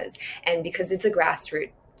traumas. And because it's a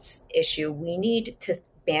grassroots issue, we need to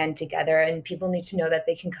band together, and people need to know that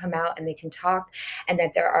they can come out and they can talk, and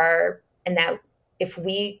that if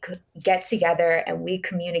we get together and we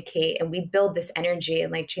communicate and we build this energy,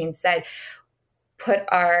 and like Jane said, put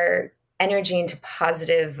our energy into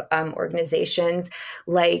positive organizations,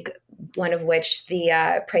 like one of which,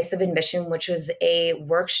 the Price of Admission, which was a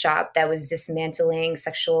workshop that was dismantling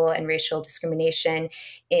sexual and racial discrimination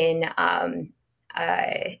in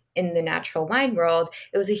the natural wine world.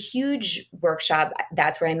 It was a huge workshop.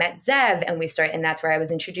 That's where I met Zev, and that's where I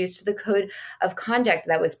was introduced to the code of conduct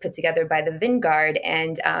that was put together by the Vanguard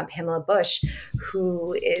and Pamela Bush,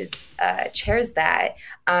 who chairs that.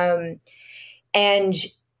 And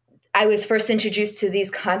I was first introduced to these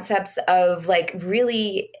concepts of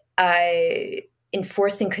really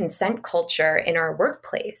enforcing consent culture in our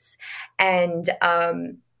workplace. And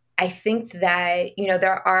I think that,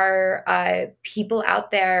 there are people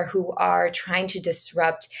out there who are trying to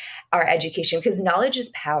disrupt our education, because knowledge is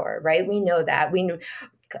power, right? We know that. We know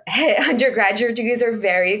undergraduate degrees are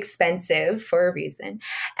very expensive for a reason.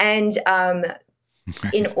 And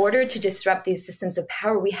in order to disrupt these systems of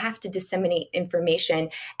power, we have to disseminate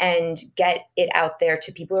information and get it out there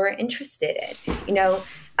to people who are interested in.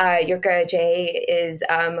 Yurka J is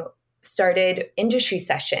started industry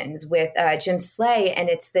sessions with Jim Slay, and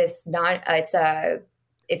it's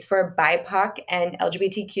for BIPOC and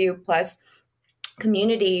LGBTQ plus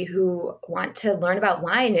community who want to learn about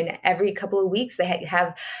wine, and every couple of weeks they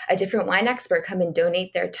have a different wine expert come and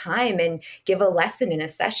donate their time and give a lesson in a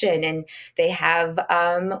session. And they have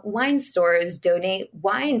wine stores donate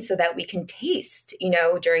wine so that we can taste,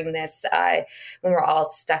 during this when we're all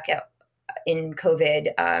stuck in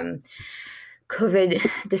COVID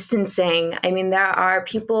distancing. There are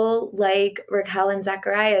people like Raquel and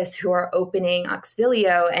Zacharias who are opening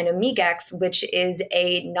Auxilio and Amigex, which is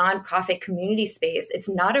a nonprofit community space. It's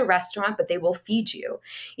not a restaurant, but they will feed you.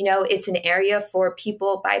 It's an area for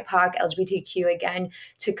people, BIPOC, LGBTQ, again,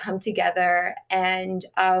 to come together and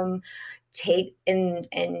take and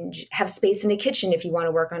have space in a kitchen if you want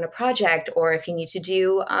to work on a project, or if you need to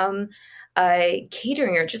do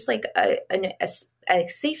catering, or just like a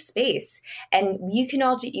safe space. And you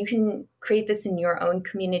can create this in your own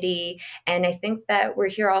community. And I think that we're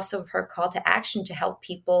here also for a call to action to help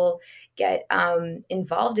people get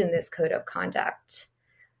involved in this code of conduct.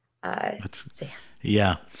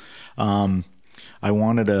 Yeah. I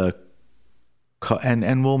wanted to,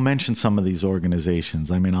 and we'll mention some of these organizations.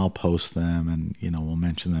 I'll post them, and, we'll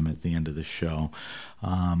mention them at the end of the show.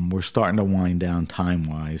 We're starting to wind down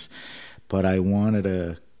time-wise, but I wanted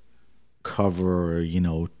to cover,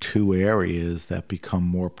 two areas that become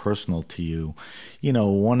more personal to you.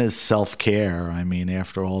 One is self-care.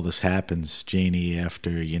 After all this happens, Janie,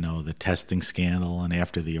 after, the testing scandal, and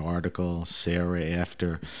after the article, Sarah,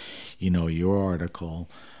 after, your article,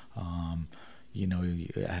 how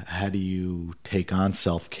do you take on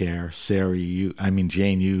self-care? Sarah,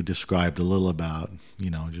 Jane, you described a little about,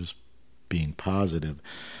 just being positive.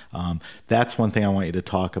 That's one thing I want you to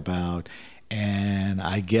talk about. And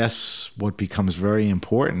I guess what becomes very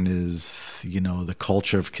important is, the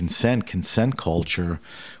culture of consent culture,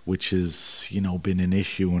 which has, been an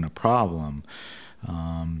issue and a problem.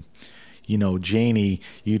 Janie,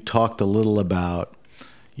 you talked a little about,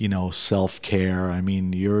 self-care. I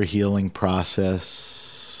mean, your healing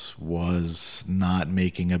process was not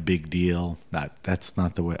making a big deal. That's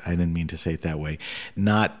not the way, I didn't mean to say it that way.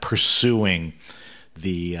 Not pursuing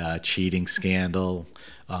the cheating scandal,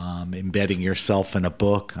 embedding yourself in a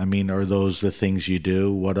book. I mean, are those the things you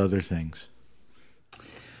do? What other things?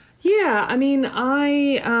 Yeah, I mean,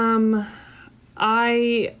 I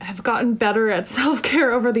have gotten better at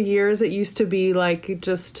self-care over the years. It used to be like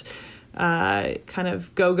just kind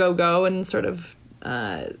of go, and sort of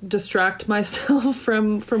distract myself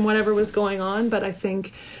from whatever was going on. But I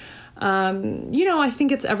think, I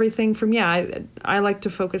think it's everything from, I like to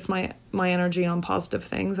focus my energy on positive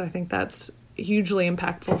things. I think that's hugely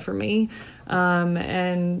impactful for me. I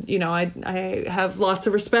have lots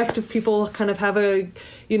of respect if people kind of have a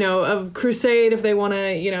crusade, if they want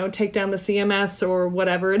to, take down the CMS or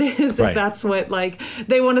whatever it is, right. If that's what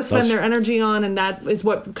they want to spend their energy on, and that is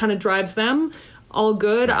what kind of drives them, all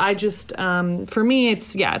good. I just, for me,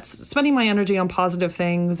 it's spending my energy on positive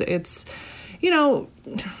things. It's,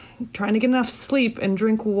 trying to get enough sleep and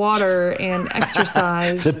drink water and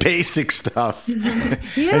exercise. The basic stuff.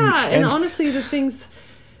 Yeah. And honestly, the things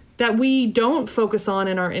that we don't focus on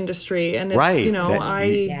in our industry. And it's, right.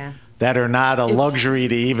 That are not a luxury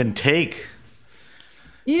to even take.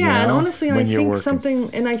 Yeah. And honestly, I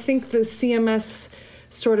think I think the CMS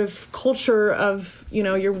sort of culture of,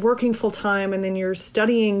 you're working full time and then you're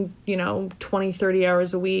studying, 20, 30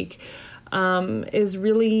 hours a week, is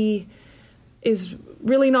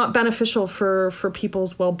really not beneficial for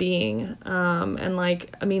people's well-being.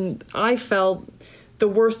 I felt the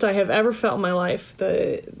worst I have ever felt in my life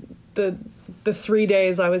the 3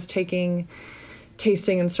 days I was taking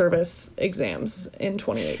tasting and service exams in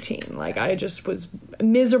 2018. I just was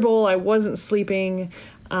miserable. I wasn't sleeping.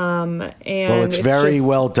 And it's very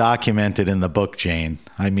well documented in the book, Jane.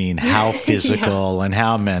 I mean, how physical and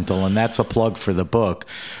how mental, and that's a plug for the book,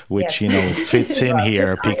 which, fits in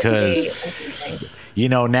here because,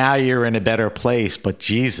 now you're in a better place, but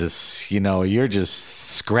Jesus, you're just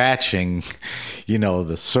scratching,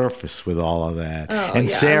 the surface with all of that. Oh, and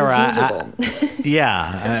yeah, Sarah,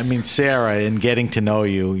 Sarah, in getting to know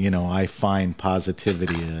you, I find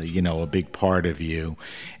positivity, a big part of you.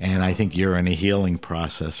 And I think you're in a healing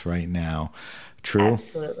process right now. True?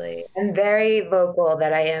 Absolutely. I'm very vocal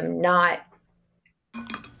that I am not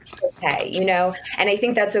okay, and I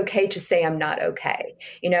think that's okay to say I'm not okay.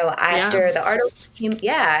 After the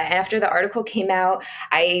article came out,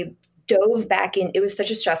 I dove back in. It was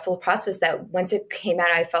such a stressful process that once it came out,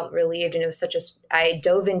 I felt relieved, and it was I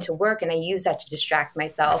dove into work, and I used that to distract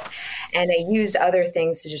myself, and I used other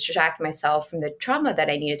things to distract myself from the trauma that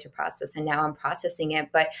I needed to process, and now I'm processing it.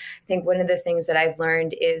 But I think one of the things that I've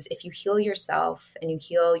learned is if you heal yourself and you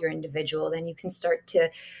heal your individual, then you can start to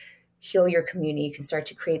heal your community. You can start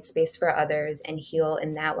to create space for others and heal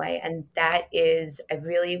in that way. And that is, I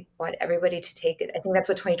really want everybody to take it. I think that's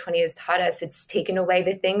what 2020 has taught us. It's taken away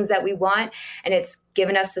the things that we want, and it's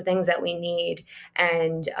given us the things that we need.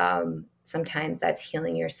 And sometimes that's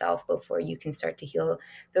healing yourself before you can start to heal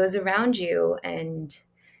those around you. And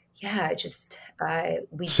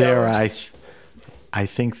Sarah, I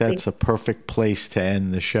think that's a perfect place to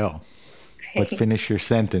end the show. Great. But finish your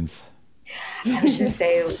sentence. I was just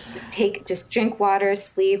say, just drink water,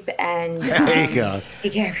 sleep, and there you go.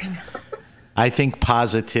 Take care of yourself. I think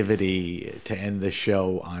positivity, to end the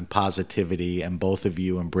show on positivity, and both of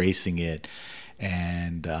you embracing it,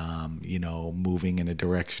 and moving in a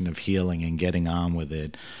direction of healing and getting on with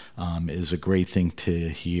it, is a great thing to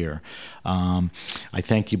hear. I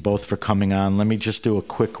thank you both for coming on. Let me just do a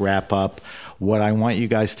quick wrap up. What I want you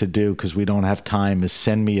guys to do, because we don't have time, is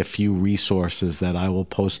send me a few resources that I will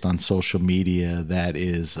post on social media that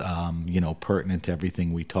is, pertinent to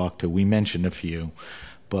everything we talked to. We mentioned a few,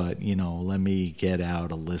 but, let me get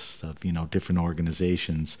out a list of, different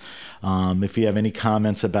organizations. If you have any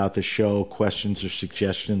comments about the show, questions or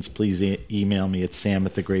suggestions, please email me at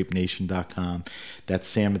sam@thegrapenation.com. That's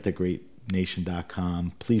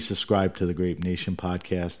sam@thegrapenation.com. Please subscribe to the Grape Nation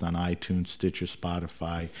podcast on iTunes, Stitcher,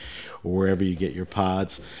 Spotify, or wherever you get your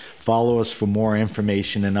pods. Follow us for more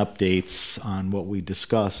information and updates on what we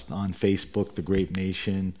discussed on Facebook, The Grape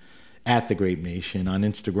Nation, at The Grape Nation. On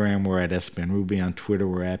Instagram, we're at SBenruby. On Twitter,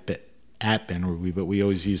 we're at BenRuby, but we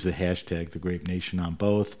always use the hashtag The Grape Nation on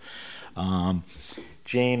both.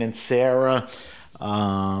 Jane and Sarah,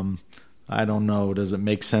 I don't know, does it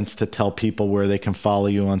make sense to tell people where they can follow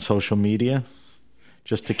you on social media?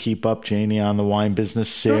 Just to keep up, Janie on the wine business,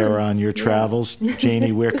 Sarah on your travels.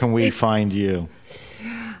 Janie, where can we find you?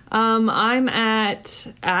 I'm at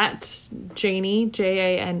Janie,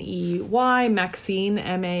 Janey, Maxine,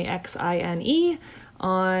 Maxine,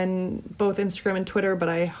 on both Instagram and Twitter, but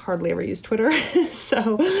I hardly ever use Twitter.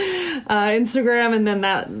 So Instagram, and then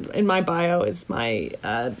that in my bio is my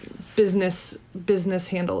business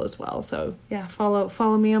handle as well. So yeah,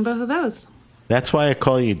 follow me on both of those. That's why I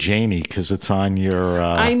call you Janie, because it's on your...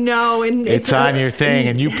 I know. And it's on your thing,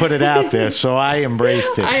 and you put it out there, so I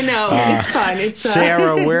embraced it. I know. It's fun. It's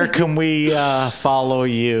Sarah, where can we follow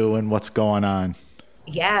you and what's going on?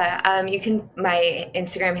 Yeah, you can. My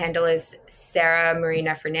Instagram handle is Sarah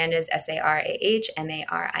Marina Fernandez,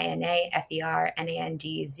 SarahMarina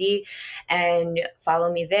Fernandez, and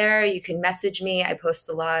follow me there. You can message me. I post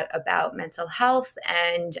a lot about mental health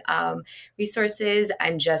and resources.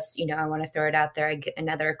 I'm just, I want to throw it out there. I get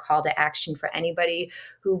another call to action for anybody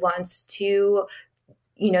who wants to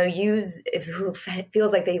who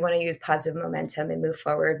feels like they want to use positive momentum and move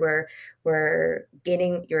forward. We're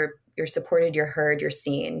gaining you're supported, you're heard, you're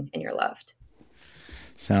seen, and you're loved.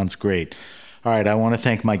 Sounds great. All right, I want to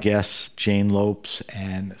thank my guests, Jane Lopes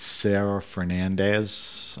and Sarah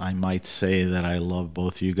Fernandez. I might say that I love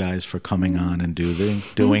both of you guys for coming on and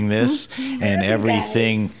doing this, and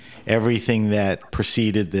everything that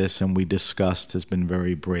preceded this and we discussed has been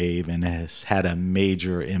very brave and has had a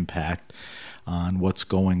major impact on what's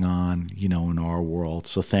going on, in our world.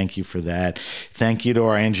 So thank you for that. Thank you to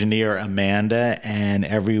our engineer, Amanda, and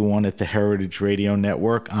everyone at the Heritage Radio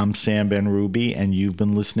Network. I'm Sam Ben-Ruby, and you've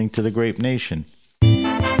been listening to The Grape Nation.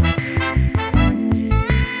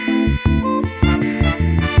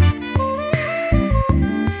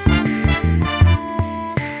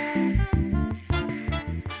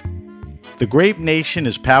 The Grape Nation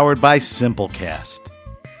is powered by Simplecast.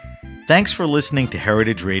 Thanks for listening to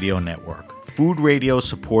Heritage Radio Network. Food radio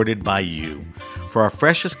supported by you. For our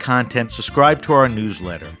freshest content, subscribe to our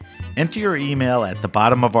newsletter. Enter your email at the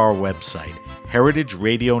bottom of our website,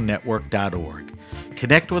 heritageradionetwork.org.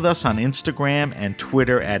 Connect with us on Instagram and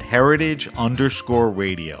Twitter at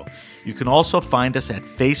heritage_radio. You can also find us at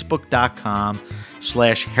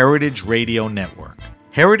facebook.com/Heritage Radio Network.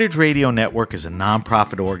 Heritage Radio Network is a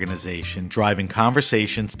nonprofit organization driving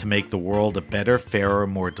conversations to make the world a better, fairer,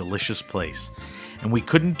 more delicious place. And we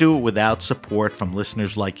couldn't do it without support from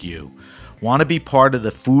listeners like you. Want to be part of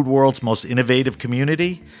the food world's most innovative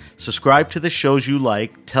community? Subscribe to the shows you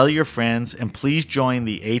like, tell your friends, and please join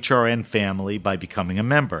the HRN family by becoming a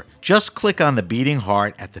member. Just click on the beating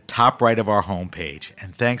heart at the top right of our homepage.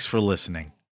 And thanks for listening.